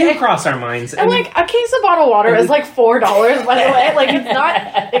thoughts do cross our minds. And like a case of bottled water is like $4, by the way. Like it's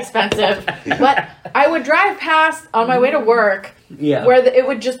not expensive. But I would drive past on my way to work where it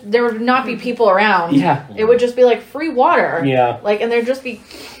would just, there would not be people around. Yeah. It would just be like free water. Yeah. Like, and there'd just be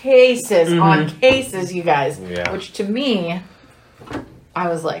cases on cases, you guys. Yeah. Which to me, I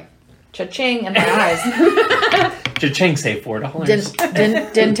was like, cha-ching in my eyes. Cha-ching saved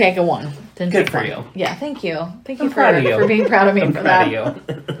 $4. Didn't take a one. Didn't Good take for one. you. Yeah, thank you. Thank you I'm proud of you. for being proud of me I'm for proud that.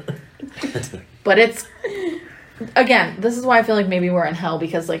 of you. But it's, again, this is why I feel like maybe we're in hell,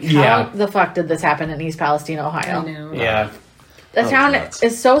 because like how the fuck did this happen in East Palestine, Ohio? I know. Yeah. The town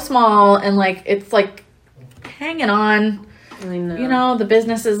is so small and like it's like hanging on. I know. You know, the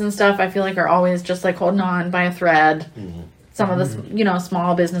businesses and stuff I feel like are always just like holding on by a thread. Some of the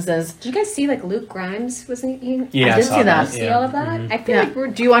small businesses. Did you guys see like Luke Grimes? Wasn't he? Yeah, I did see that. See all of that? I feel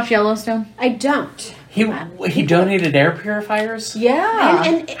like Do you watch Yellowstone? I don't. He donated air purifiers? Yeah.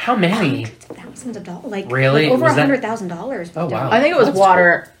 And how many? Thousands of dollars. Like really? Like over Was that- $100,000. Oh wow. I think it was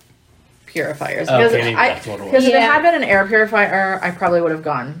water purifiers. Okay, Because maybe that's what it was. because if it had been an air purifier, I probably would have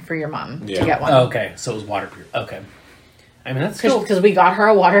gone for your mom to get one. Oh, okay, so it was water pure. Okay. I mean, that's cool. Because we got her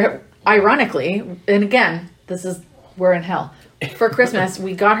a water, ironically, and again, we're in hell. For Christmas,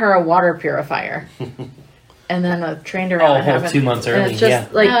 we got her a water purifier. And then a train derailment happened. 2 months And early, it's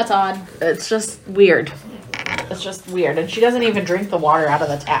just like, that's odd. it's just weird. It's just weird. And she doesn't even drink the water out of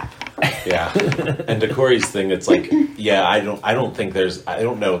the tap. Yeah. And to Cory's thing, it's like, I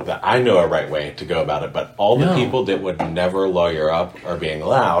don't know that I know a right way to go about it, but all the people that would never lawyer up are being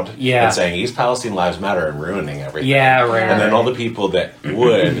loud and saying East Palestine Lives Matter and ruining everything. Yeah, right. And then all the people that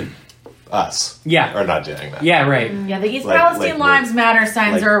would, us, Yeah. are not doing that. Yeah, right. Yeah, the East Like- Palestine like- Lives Matter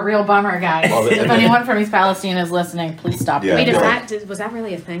signs like- are a real bummer, guys. Well, if anyone from East Palestine is listening, please stop. Yeah. Wait, Yeah. was that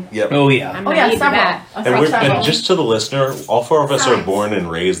really a thing? Yep. Oh yeah. I'm Oh yeah, naive to several. that. And just to the listener, all four of us are born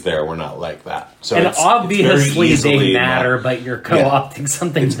and raised there. We're not like that. So And it's obviously very easily they matter, not- but you're co-opting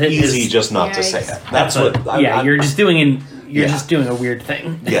something It's that easy is... just not to say Yikes. it. That's what. you're just doing Yeah. just doing a weird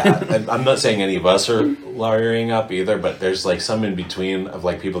thing. Yeah, and I'm not saying any of us are lawyering up either, but there's like some in between of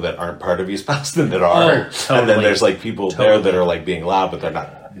like people that aren't part of East Palestine that are, Oh, and totally. then there's like people there that are like being loud, but they're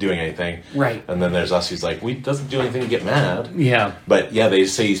not doing anything. Right. And then there's us who's like, we doesn't do anything to get mad. Yeah. But yeah, they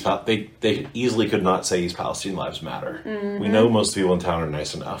say they easily could not say East Palestine Lives Matter. We know most people in town are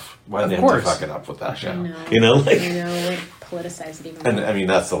nice enough. Why do they have to fuck it up with that shit? know. You know, like, I know, like politicize it even and more. I mean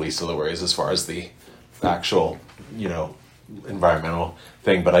that's the least of the worries as far as the actual, environmental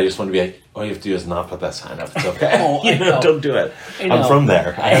thing. But I just want to be like, all you have to do is not put that sign up. It's okay. I know. Don't do it. I know. I'm from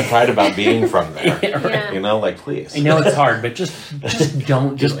there. I have pride about being from there. Yeah. Like please. I know it's hard, but just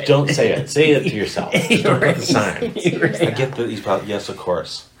don't do Just it. don't say it. Say it to yourself. Just don't put the sign. You're right. I get that these probably, yes, of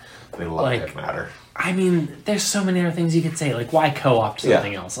course. They love Like- it matter. I mean, there's so many other things you could say. Like, why co-opt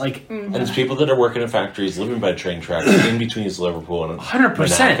something else? Like, And it's people that are working in factories, living by train tracks, in between Liverpool and 100%.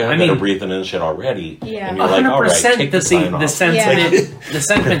 Monaco, I that are mean- breathing in shit already. Yeah. And you're like, all right, 100% take the the sign the off. sentiment the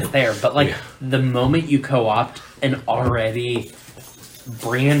sentiment's there, but like the moment you co-opt an already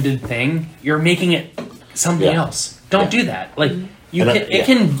branded thing, you're making it something Yeah. else. Don't do that. Like you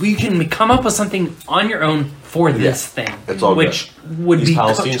And you can come up with something on your own for this thing. It's all which would East be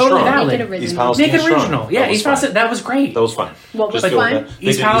Palestine's totally strong. valid. Make it original. East Palestine Make it strong. original. That Yeah, was East fine. Palestine, that was great. That was fine. What was Just go with fine? that. They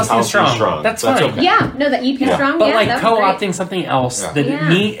East did Palestine strong. That's fine. okay. Yeah, no, that EP Yeah. strong. But yeah, like that was great. co-opting something else Yeah. that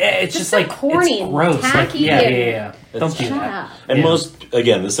Yeah. it's just so like corny it's and gross. Like tacky yeah. and- Don't do Shut that. up. And Yeah. most,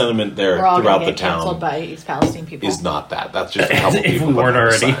 again, the sentiment there We're all throughout gonna the get canceled town by East Palestine people. is not that. That's just a couple If people. we weren't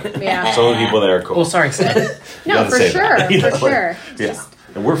putting up a already. sign. Yeah. Some of the people there are cool. Well, sorry, Seth. You No, gotta for say sure, that, you know, for like, sure. Yeah.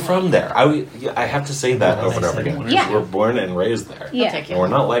 And we're from there. I have to say that over and over again. Yeah. We're born and raised there. Yeah. Take And we're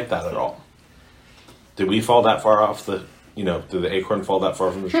not like that at all. Did we fall that far off the, did the acorn fall that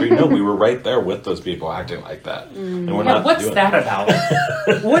far from the tree? No, we were right there with those people acting like that. And we're Yeah, not what's doing that about?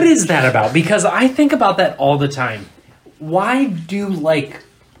 What is that about? Because I think about that all the time. Why do like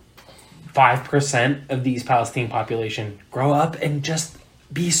 5% of the East Palestine population grow up and just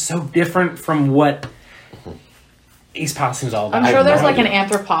be so different from what East Palestine's all about? I'm sure have there's no like an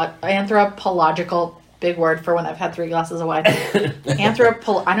idea. anthropological big word for when I've had 3 glasses of wine. I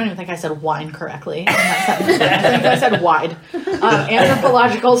don't even think I said wine correctly in that sentence. I think I said wide.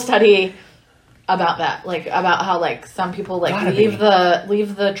 Anthropological study about that, like about how like some people like Gotta leave be.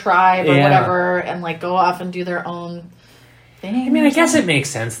 the tribe or Yeah. whatever and like go off and do their own thing. I mean, I guess it makes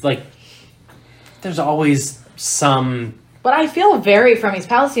sense. Like, there's always some. But I feel very from East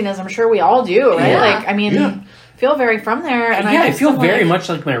Palestine, as I'm sure we all do, right? Yeah. Like, I mean, feel very from there, and I feel just, very like, much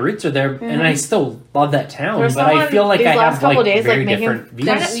like my roots are there, and I still love that town. There's But I someone feel like these I last have couple like days, very like, making different views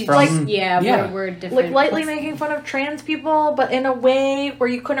kinda, from. like, Yeah, we're different. like lightly making fun of trans people, but in a way where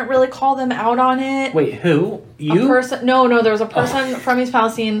you couldn't really call them out on it. Wait, who? You? A person? No, there was a person from East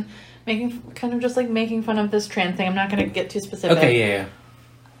Palestine making fun of this trans thing. I'm not going to get too specific. Okay, yeah.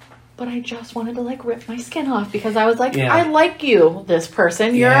 But I just wanted to like rip my skin off because I was like, Yeah. I like you, this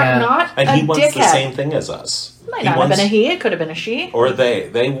person. You're Yeah. not And a he wants dickhead. the same thing as us. Might He not wants- have been a he. It could have been a she. Or they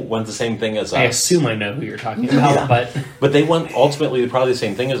want the same thing as us. I assume I know who you're talking about, But they want ultimately probably the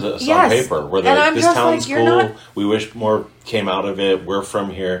same thing as us Yes. on paper. Where And they're like, I'm this just town's like, you're cool. not- We wish more came out of it. We're from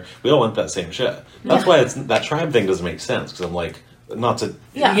here. We all want that same shit. That's why that tribe thing doesn't make sense. Because I'm like, not to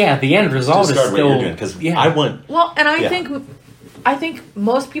Yeah. the end result is discard what still you're doing. Because I want. Well, and Yeah. I think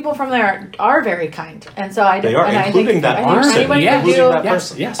most people from there are very kind, and so I They are, and including that I think person. anyone Yeah, could including do that yes,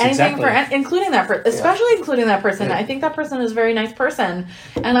 person. yes, anything exactly. for including that person, especially including that person. I think that person is a very nice person,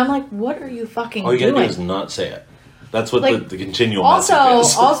 and I'm like, what are you fucking All you gotta doing? do is not say it. That's what Like, the continual also,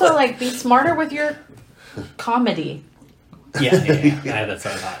 message is. also like be smarter with your comedy. Yeah, that's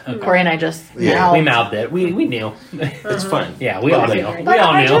what I thought. Okay. Corey and I just Yeah. We mouthed it. We knew. It's fine. Yeah, we all But, knew. like, We But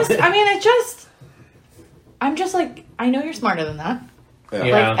all I knew. just, I mean, I'm just like, I know you're smarter than that. Yeah.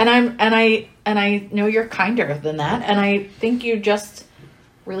 Yeah. Like, and I know you're kinder than that, and I think you just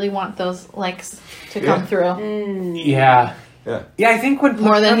really want those likes to come Yeah. through Yeah. Yeah. Yeah, I think when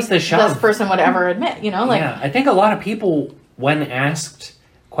more than comes to this shove, person would ever admit. You know, like yeah, I think a lot of people, when asked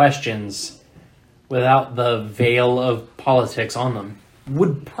questions without the veil of politics on them,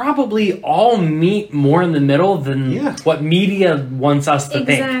 would probably all meet more in the middle than Yeah. what media wants us to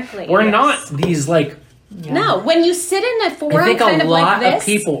Exactly, think. We're yes. not these like. No, when you sit in a I forum think kind a of like lot this, of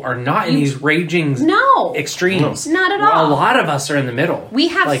people are not in these raging no, extremes. not at all. A lot of us are in the middle. We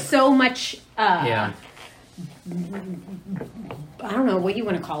have like, so much. yeah. I don't know what you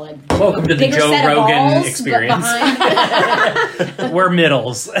want to call it. Welcome to the Bigger Joe set of Rogan balls experience. behind- We're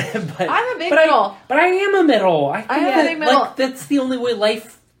middles. but, I'm a big but middle. But I am a middle. I think am a that, big middle. Like, that's the only way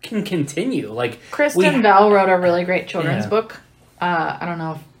life can continue. Like Kristen Bell wrote a really great children's Yeah. book. I don't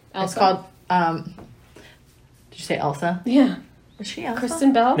know if it's Elsa? called. Did you say Elsa? yeah, Is she Elsa?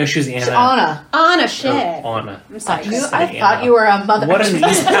 Kristen Bell. No, she was Anna. Anna. Anna, shit. Anna. I'm sorry. You, Kristen. I thought you were a mother. What an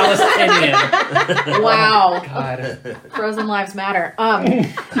East Palestinian. Wow. God. Frozen Lives Matter.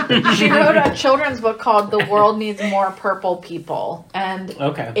 She wrote a children's book called "The World Needs More Purple People," and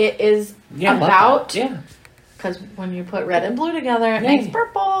Okay. it is Yeah, I love about that. Yeah. because when you put red and blue together, it Yay. makes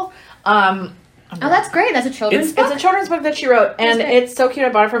purple. Oh, that's great. That's a children's book. It's a children's book that she wrote, and That's great. it's so cute. I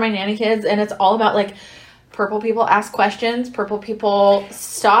bought it for my nanny kids, and it's all about like purple people ask questions, purple people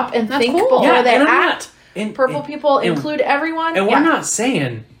stop and That's think cool. before Yeah, they and I'm act. not- Purple people and- include everyone, And we're Yeah. not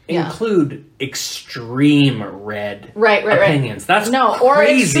saying Yeah. include extreme red Right. opinions. That's No, or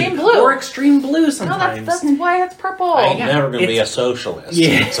crazy. extreme blue. Or extreme blue No, sometimes. that's why it's purple. I'm yeah. never going to be a It's- socialist.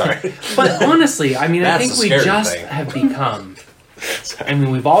 Yeah. Sorry. But honestly, I mean, I That's think the we scary just thing. have become. I mean,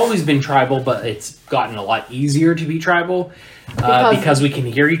 we've always been tribal, but it's gotten a lot easier to be tribal because we can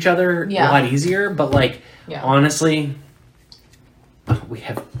hear each other Yeah. a lot easier. But like, Yeah. honestly, we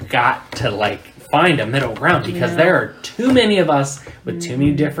have got to like find a middle ground because there are too many of us with too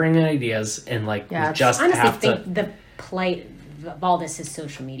many differing ideas, and like Yeah, we it's just Honestly, have to. think the plight of all this is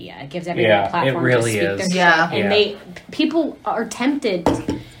social media. It gives everyone Yeah, a platform it really to speak is. their shit, Yeah. and people are tempted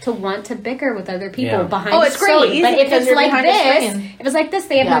to want to bicker with other people Yeah. behind Oh, the it's so screen. easy but if because it's you're like behind a this, screen. if it's like this,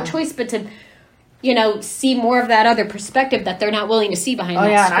 they have Yeah. no choice but to, see more of that other perspective that they're not willing to see behind. Oh that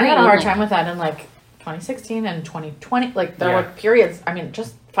yeah, and I screen. had a hard Like, time with that in like 2016 and 2020. Like there Yeah. were periods. I mean,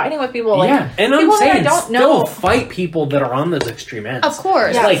 just fighting with people. Like, yeah, and I'm people that I saying don't still know. fight people that are on those extreme ends. Of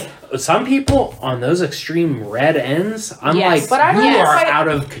course. Yeah. Like some people on those extreme red ends, I'm Yes. like, But I'd you rather are fight- out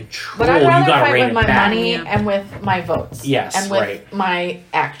of control. But I'd You rather gotta fight rein with it my back. money Yeah. and with my votes. Yes, and with right. my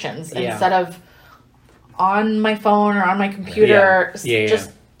actions Yeah. instead of on my phone or on my computer Yeah,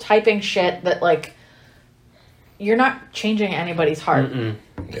 just typing shit that like you're not changing anybody's heart. Mm-mm.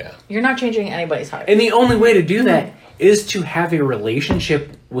 Yeah. You're not changing anybody's heart. And the only way to do that is to have a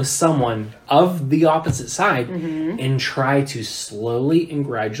relationship with someone of the opposite side and try to slowly and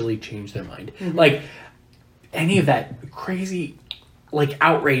gradually change their mind. Like any of that crazy, like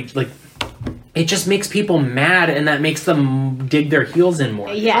outrage, like it just makes people mad, and that makes them dig their heels in more.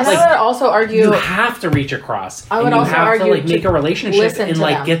 Yes. And I would also argue you have to reach across. I would and you also have argue to like make to a relationship listen and to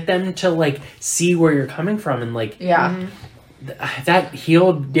like them. get them to like see where you're coming from and like yeah. that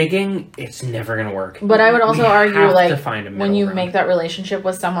heel digging. It's never gonna work. But I would also We argue, have like, to find a when middle you ground. make that relationship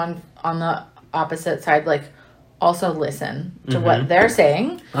with someone on the opposite side, like, also listen to what they're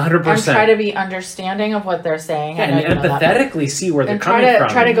saying 100%, and try to be understanding of what they're saying. yeah, I know and you know that, empathetically see where they're and coming from.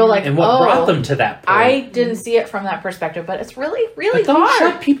 try to go like, and what brought them to that point. I didn't see it from that perspective, but it's really, really But don't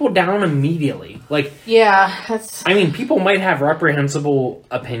hard. shut people down immediately. Like, Yeah, that's. I mean, people might have reprehensible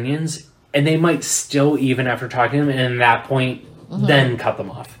opinions, and they might still, even after talking to them, and at that point, then cut them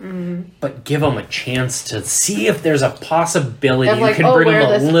off. But give them a chance to see if there's a possibility Of, like, you can bring where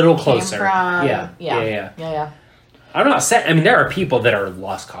them a this little came closer. from. Yeah. I'm not saying. I mean, there are people that are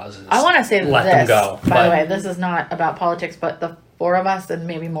lost causes. I want to say let this, them go. by but- the way, this is not about politics, but the four of us and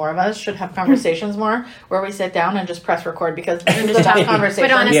maybe more of us should have conversations more where we sit down and just press record because this is the best conversation.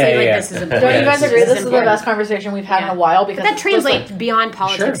 But honestly, Yeah, like yeah. this is Don't important. you guys this agree? is This is the important. best conversation we've had in Yeah. a while because But that it's just, like, translates beyond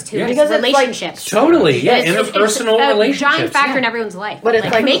politics Sure, too. yeah. Because it's like- relationships. Totally, yeah, It's interpersonal a relationships. giant factor yeah. in everyone's life. But it's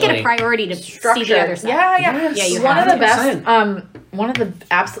like- make it a Definitely. priority to structure. see the other side. Yeah. Yes. Yeah, you one have of the 100%. best, one of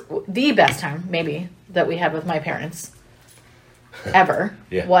the best time maybe that we had with my parents ever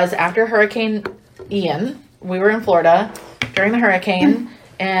Yeah. was after Hurricane Ian. We were in Florida during the hurricane,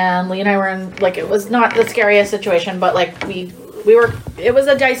 and Lee and I were in, like, it was not the scariest situation, but like we were. It was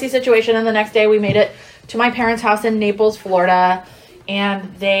a dicey situation, and the next day we made it to my parents' house in Naples, Florida.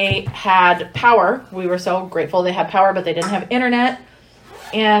 And they had power. We were so grateful they had power, but they didn't have internet.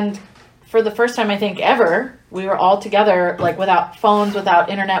 And for the first time, I think, ever, we were all together, like, without phones, without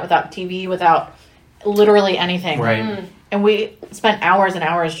internet, without TV, without literally anything. Right. And we spent hours and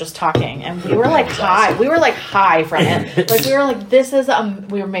hours just talking. And we were, like, high. We were, like, high from it. Like, we were, like, this is,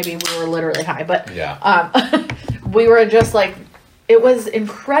 we were literally high. But Yeah. we were just, like, it was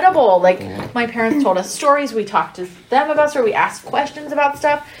incredible. Like, my parents told us stories. We talked to them about stuff. We asked questions about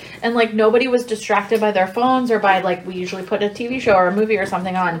stuff. And, like, nobody was distracted by their phones or by, like, we usually put a TV show or a movie or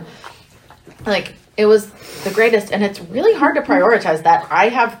something on. Like, it was the greatest. And it's really hard to prioritize that.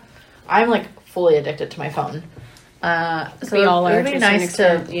 I'm, like, fully addicted to my phone. So We all it are would be to a certain nice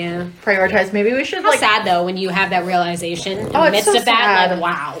to extent, yeah. prioritize. Maybe we should, How like... sad though when you have that realization in Oh, the it's midst so of that. sad. Like,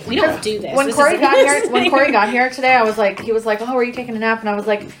 wow, we don't do this. When This Cory is- got here today, he was like, "Oh, were you taking a nap?" And I was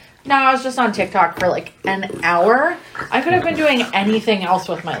like, "No, I was just on TikTok for like an hour. I could have been doing anything else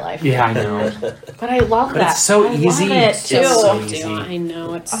with my life." Yeah, I know. But I love that. it's so I easy. Love it It's too. so I easy. do. I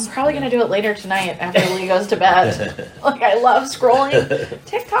know it's. I'm probably gonna do it later tonight after Lee goes to bed. Like, I love scrolling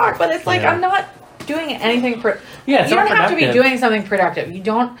TikTok, but it's like Yeah. I'm not doing anything. Yeah, it's you not don't have to be productive. doing something productive. You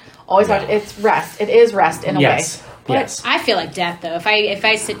don't always have to. It's rest. It is rest in a Yes. way. Yes. I feel like death though. If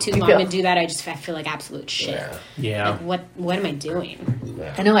I sit too long feel- and do that, I feel like absolute shit. Yeah. Yeah. Like, what am I doing?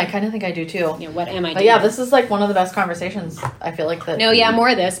 I know. I kind of think I do too. You know, what am I But doing? yeah, this is like one of the best conversations. I feel like that. No, yeah, more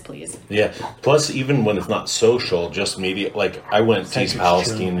of this, please. Yeah. Plus, even when it's not social, just media. Like, I went to East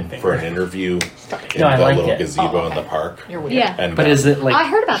Palestine for an interview in No, I the like little it. gazebo in the park. You're weird. Yeah. And But is it like? I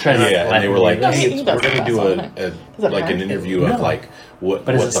heard about trying this. to yeah, let and they were like, you- "Hey, He does we're going to do that like an interview of like what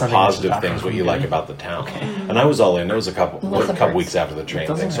But is it what's the something we should positive talk things, about what you from like the about the town." And I was all in. It was a couple hurts. weeks after the train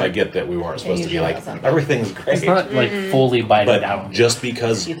doesn't thing, so I hurt. get that we weren't supposed to be usually like doesn't. everything's great. It's not like fully bited But out. just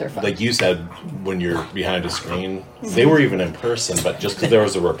because, Teeth are fun. like you said, when you're behind a screen, they were even in person. But just because there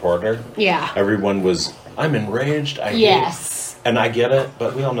was a reporter, Yeah. everyone was. I'm enraged. I hate-" Yes. and I get it,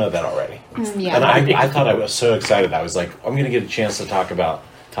 but we all know that already. Yeah. And I thought I was so excited. I was like, I'm going to get a chance to talk about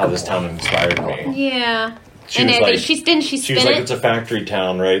how this town inspired me. Yeah. She and was then like- she She spin was like, it. it's a factory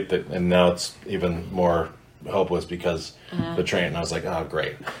town, right? And now it's even more hopeless because the train. And I was like, oh,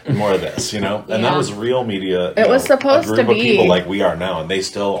 great. More of this, you know? And that Yeah. was real media. It was supposed a to group of be. people like we are now. And they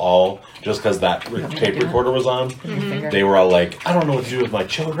still all, just because that tape recorder was on, they were all like, I don't know what to do with my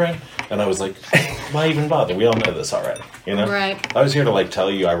children. And I was like, why even bother? We all know this already, you know? Right. I was here to like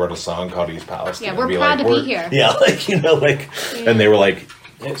tell you I wrote a song called East Palestine. Yeah, and we're be proud like, to be here. Yeah, like, you know, like, and they were like,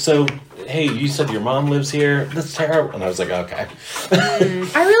 so, hey, you said your mom lives here. That's terrible. And I was like, okay.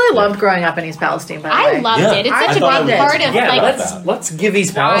 I really loved growing up in East Palestine. By the I way. loved Yeah. it. It's I such a loved big it. part of Yeah, like let's give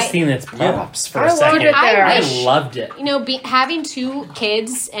East Palestine its Yeah. props for I a loved second. it there. I I wish- loved it. you know, having two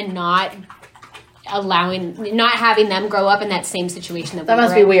kids and not having them grow up in that same situation that That we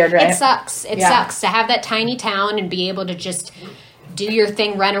must were be in. weird, right? It sucks. It Yeah. sucks to have that tiny town and be able to just do your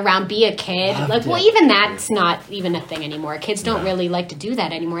thing, run around, be a kid. Well, even that's not even a thing anymore. Kids don't really like to do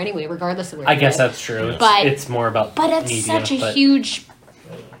that anymore anyway, regardless of where I you guess live. that's true. But- It's more about But it's media, such a but huge.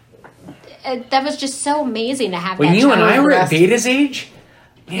 That was just so amazing to have. When that you and I child were at rest. Beta's age,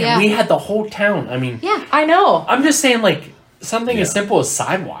 Man, we had the whole town. I mean, Yeah. I know. I'm just saying, like, something as simple as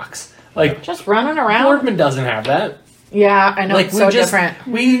sidewalks. Like, Just running around. Boardman doesn't have that. Yeah, I know. Like, It's so different.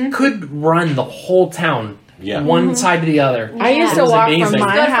 We could run the whole town, one side to the other. I used It to was walk amazing. from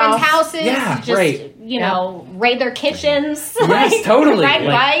my Go to friends' house. houses. Yeah, just, right. You know, raid their kitchens. Yes, totally. Ride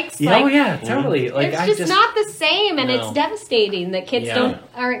Like, bikes. oh, yeah, totally. Like, It's just not the same, and No. it's devastating that kids Yeah.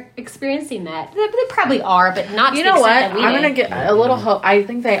 aren't experiencing that. They probably are, but not. You to the know what? extent that we I'm did. gonna get a little hope. I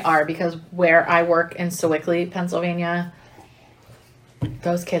think they are because where I work in Sewickley, Pennsylvania,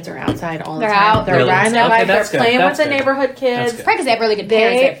 those kids are outside all the They're time. out. They're Really? riding their Okay, bike. They're that's good. playing That's with the good. neighborhood That's kids. good. Probably because they have really good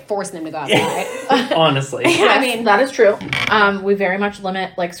parents that force them to go outside. Honestly. Yes, I mean- that is true. We very much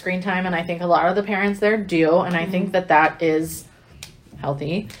limit like screen time, and I think a lot of the parents there do, and I think that is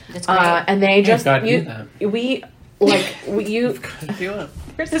healthy. That's great. And they just gotta do you, that. we like you. Do it.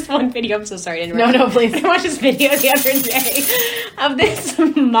 There's this one video. I'm so sorry to No, interrupt. no, please. I watched this video the other day of this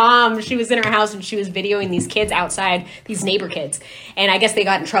mom. She was in her house and she was videoing these kids outside, these neighbor kids. And I guess they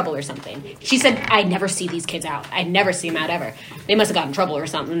got in trouble or something. She said, I never see these kids out. I never see them out ever. They must have gotten in trouble or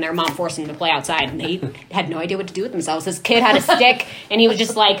something. Their mom forced them to play outside and they had no idea what to do with themselves. This kid had a stick and he was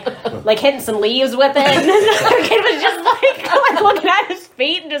just like hitting some leaves with it. And this other kid was just like looking at his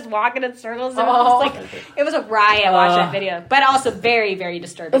feet and just walking in circles. And it was a riot. I watched that video. But also very, very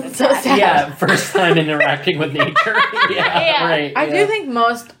disturbing. It's so sad. Yeah, first time interacting with nature. Yeah, right. I do think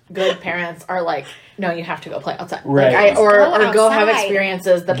most good parents are like, no, you have to go play outside. Right. Like, or go have outside.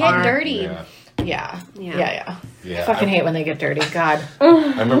 experiences that Get aren't. dirty. Yeah. Yeah, Fucking hate when they get dirty. God. I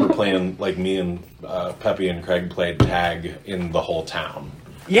remember playing, like, me and Peppy and Craig played tag in the whole town.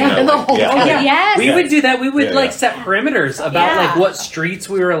 Yeah, In the whole Oh, yeah. Yes. We would do that. We would Yeah. set perimeters about Yeah. like what streets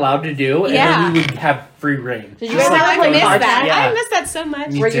we were allowed to do, and then we would have free reign. Did you Oh, guys ever I play miss card that. tag? Yeah. I miss that so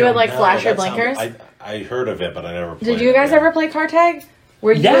much. Me Where you too. would like flash your that sounded- blinkers? I heard of it, but I never played Did you guys it. ever play car tag?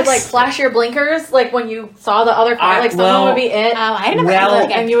 Where you would Yes. like flash your blinkers, like when you saw the other car, like someone well, would be it, Oh, I never Well, had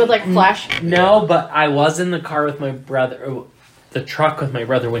that. and you would like flash. No, but I was in the car with my brother, the truck with my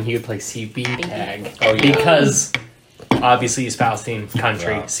brother when he would play CB tag. Oh, yeah. Because obviously East Palestine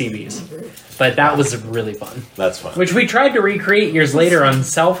country Yeah. CBs, but that was really fun. That's fun. Which we tried to recreate years later on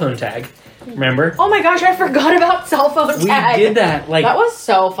cell phone tag. Remember? Oh my gosh, I forgot about cell phone We tag. did that. Like That was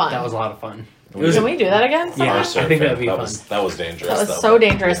so fun. that was a lot of fun. Can we do that again? Yeah. sometime? I think that'd be that fun. Was dangerous. That was though. so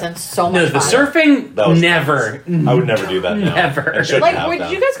dangerous and so No, much the fun. surfing That was never. I would never do that now. Never. And shouldn't Like, have would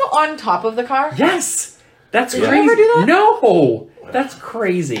done. you guys go on top of the car? Yes, that's Did you crazy. ever do that? No, that's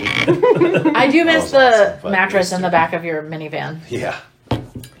crazy. I do miss was the awesome, but mattress it was in the back of your minivan. Yeah.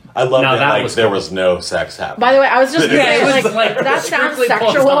 I love No, that. that Like, was there cool. was no sex happening. By the way, I was just Yeah, saying, it was like, like that sounds strictly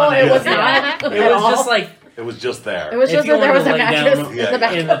sexual. platonic. It was Yeah. not It at was all. just like It was just there. It was if just you that there wanted was to a lay mattress down in the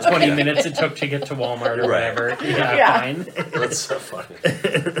back. in the 20 Yeah. minutes it took to get to Walmart or Right. whatever. Yeah, Yeah. fine. That's so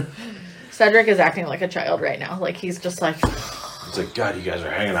funny. Cedric is acting like a child right now. Like he's just like, It's like, God, you guys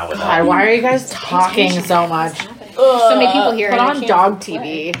are hanging out with God, us. why are you guys talking so much? So many people here. Put and I on can't dog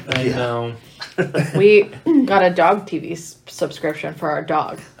play. TV. I know. We got a dog TV subscription for our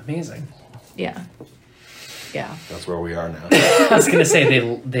dog. Amazing. Yeah. Yeah. That's where we are now. I was gonna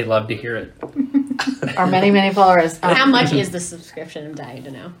say they love to hear it. Our many followers. How much is the subscription? I'm dying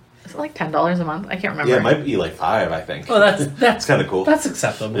to know. Is it like $10 a month? I can't remember. Yeah, it might be like $5, I think. Oh, that's That's kind of cool. that's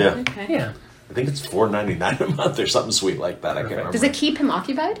acceptable. Yeah. Okay. Yeah. I think it's $4.99 a month or something sweet like that. I can't remember. Does it keep him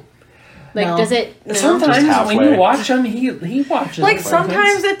occupied? Like, No. does it? No? Sometimes when halfway. you watch him, he watches. Like it.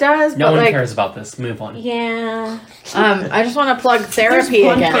 sometimes it does, No but one like cares about this. Move on. Yeah. I just want to plug therapy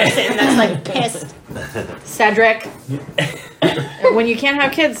One again. person that's like pissed. Cedric. When you can't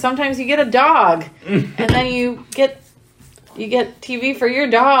have kids, sometimes you get a dog, and then you get TV for your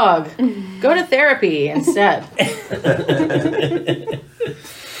dog. Go to therapy instead.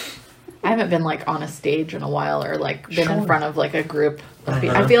 I haven't been like on a stage in a while, or like been in front of like a group of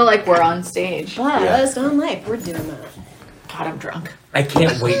people. I feel like we're on stage. But Yeah. us on life, we're doing that. God, I'm drunk. I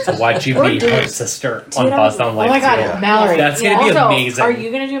can't wait to watch you Or be do her it. sister on Buzzed on Oh Life. my God, too. Mallory. That's gonna be Also, amazing. Are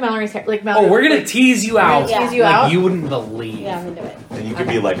you gonna do Mallory's hair? Like Mallory? Oh, we're gonna tease you out. Yeah. tease you like out. you wouldn't believe. Yeah, I'm into it. And you could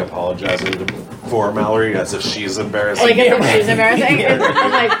be like apologizing for Mallory as if she's embarrassing. Like you. if she's embarrassing. And,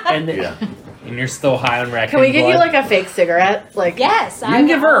 like, And Yeah. and you're still high on wrecking can we give you blood. like a fake cigarette? Like Yes, You can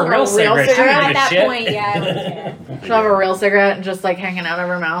give her a real cigarette. She cigarette don't At give a that shit. point, yeah. I don't care. she'll have a real cigarette and just like hanging out of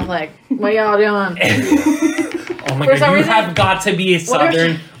her mouth. Like, what y'all doing? Oh my For god, some you reason- have got to be a What if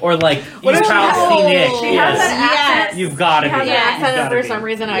southern or like What East if she has- Palestine-ish. She has Yes. an accent. You've got to She has be. an Yes. accent, and Gotta for be. some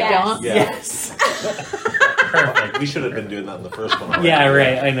reason Yes. I don't. Yeah. Yes. Perfect. We should have been doing that in the first one. already. Yeah,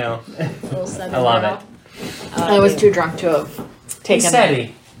 right. I know. Little southern I love girl. I was too drunk to have He taken said it.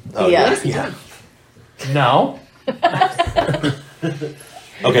 he. Oh, Yeah. yeah. No.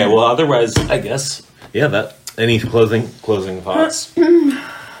 Okay, well, otherwise, I guess, yeah, that. Any closing thoughts?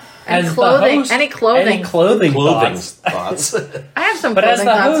 Any clothing thoughts? I have some But as clothing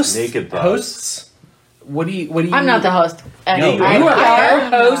the thoughts. host, Naked thoughts. hosts, what do you? I'm not the host. No, you I- are I- our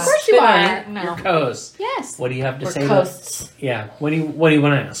host. Of course you tonight. are. No. You're co-host. Yes. What do you have to We're say? hosts. Yeah. What do you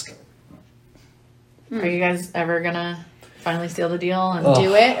want to ask? Are you guys ever gonna finally seal the deal? And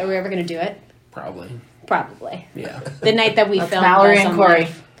Do it? Are we ever going to do it? Probably. Probably. Yeah. The night that we That's filmed Mallory this and on Cory.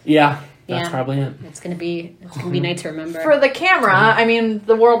 Yeah. That's Yeah. probably it. It's gonna be night to remember. For the camera, I mean,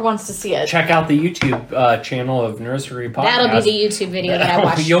 the world wants to see it. Check out the YouTube channel of Nursery Podcast. That'll be the YouTube video that I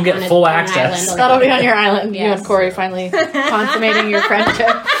watched. You'll get on full on an access. island. That'll be on your island. You Yes. and Cory finally consummating your friendship.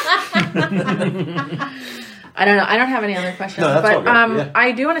 I don't know. I don't have any other questions. No, that's all but good. Yeah.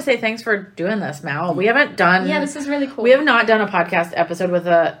 I do want to say thanks for doing this, Mal. We haven't done. Yeah, this is really cool. We have not done a podcast episode with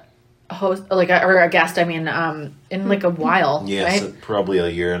a host, or a guest. I mean, in like a while. Yes, Right? probably a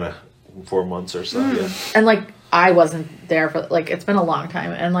year and 4 months or so. Yeah. And like I wasn't there for like it's been a long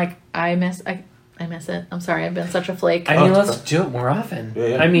time, and like I miss it. I'm sorry, I've been such a flake. I mean, let's do it more often. Yeah,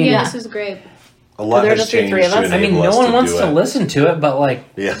 yeah. I mean, Yeah, this is great. A lot Could there has just be changed. three of us? to I mean, enable no us one to wants do to it. listen to it, but like,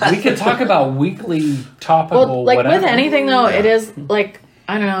 Yeah. we could talk about weekly topical Well, like whatever. with anything though, Yeah. it is like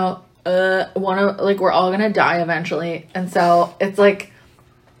I don't know. One of like we're all gonna die eventually, and so it's like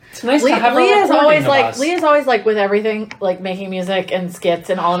It's nice to have a Leah's recording always of like us. Leah's always like with everything, like making music and skits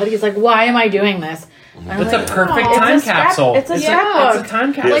and all of it. He's like, why am I doing this? And I'm It's like, a perfect "Oh, time it's a scrap- capsule. It's a It's scrapbook. a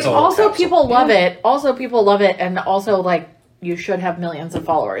time capsule. Like also capsule. people love it. Also people love it, and also like you should have millions of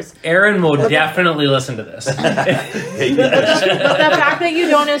followers. Aaron will definitely listen to this. But the fact that you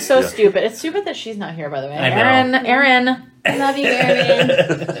don't is so stupid. It's stupid that she's not here, by the way. I know. Aaron. I love you, Aaron.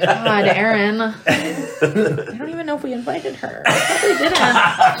 God, Aaron. I don't even know if we invited her. I probably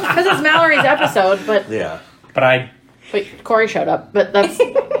didn't. Because it's Mallory's episode, but Yeah. But Cory showed up. But that's...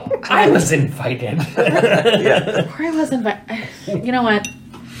 I was invited. Yeah. Cory was invited. You know what?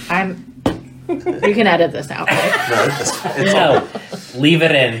 You can edit this out. Right? No, it's all No, leave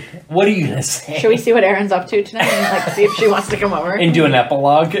it in. What are you gonna say? Should we see what Aaron's up to tonight and like see if she wants to come over? And do an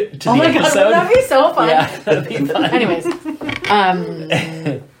epilogue to Oh the my god, episode? that'd be so fun. Yeah, that'd be fun. Anyways,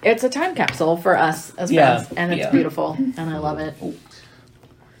 it's a time capsule for us as Yeah, friends, and it's yeah. beautiful, and I love it.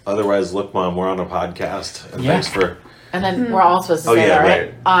 Otherwise, look, Mom, we're on a podcast. And Yeah. thanks for. And then we're all supposed to Oh, say yeah,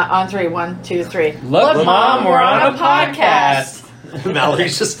 that, right? On three, 1, 2, 3. Look, Mom, we're on a podcast.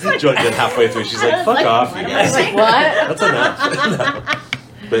 Mallory's just joined in halfway through. She's like, fuck off, you guys. Like, what? That's enough.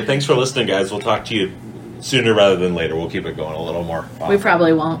 But thanks for listening, guys. We'll talk to you sooner rather than later. We'll keep it going a little more. We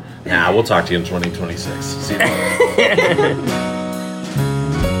probably won't. Nah, we'll talk to you in 2026. See you later.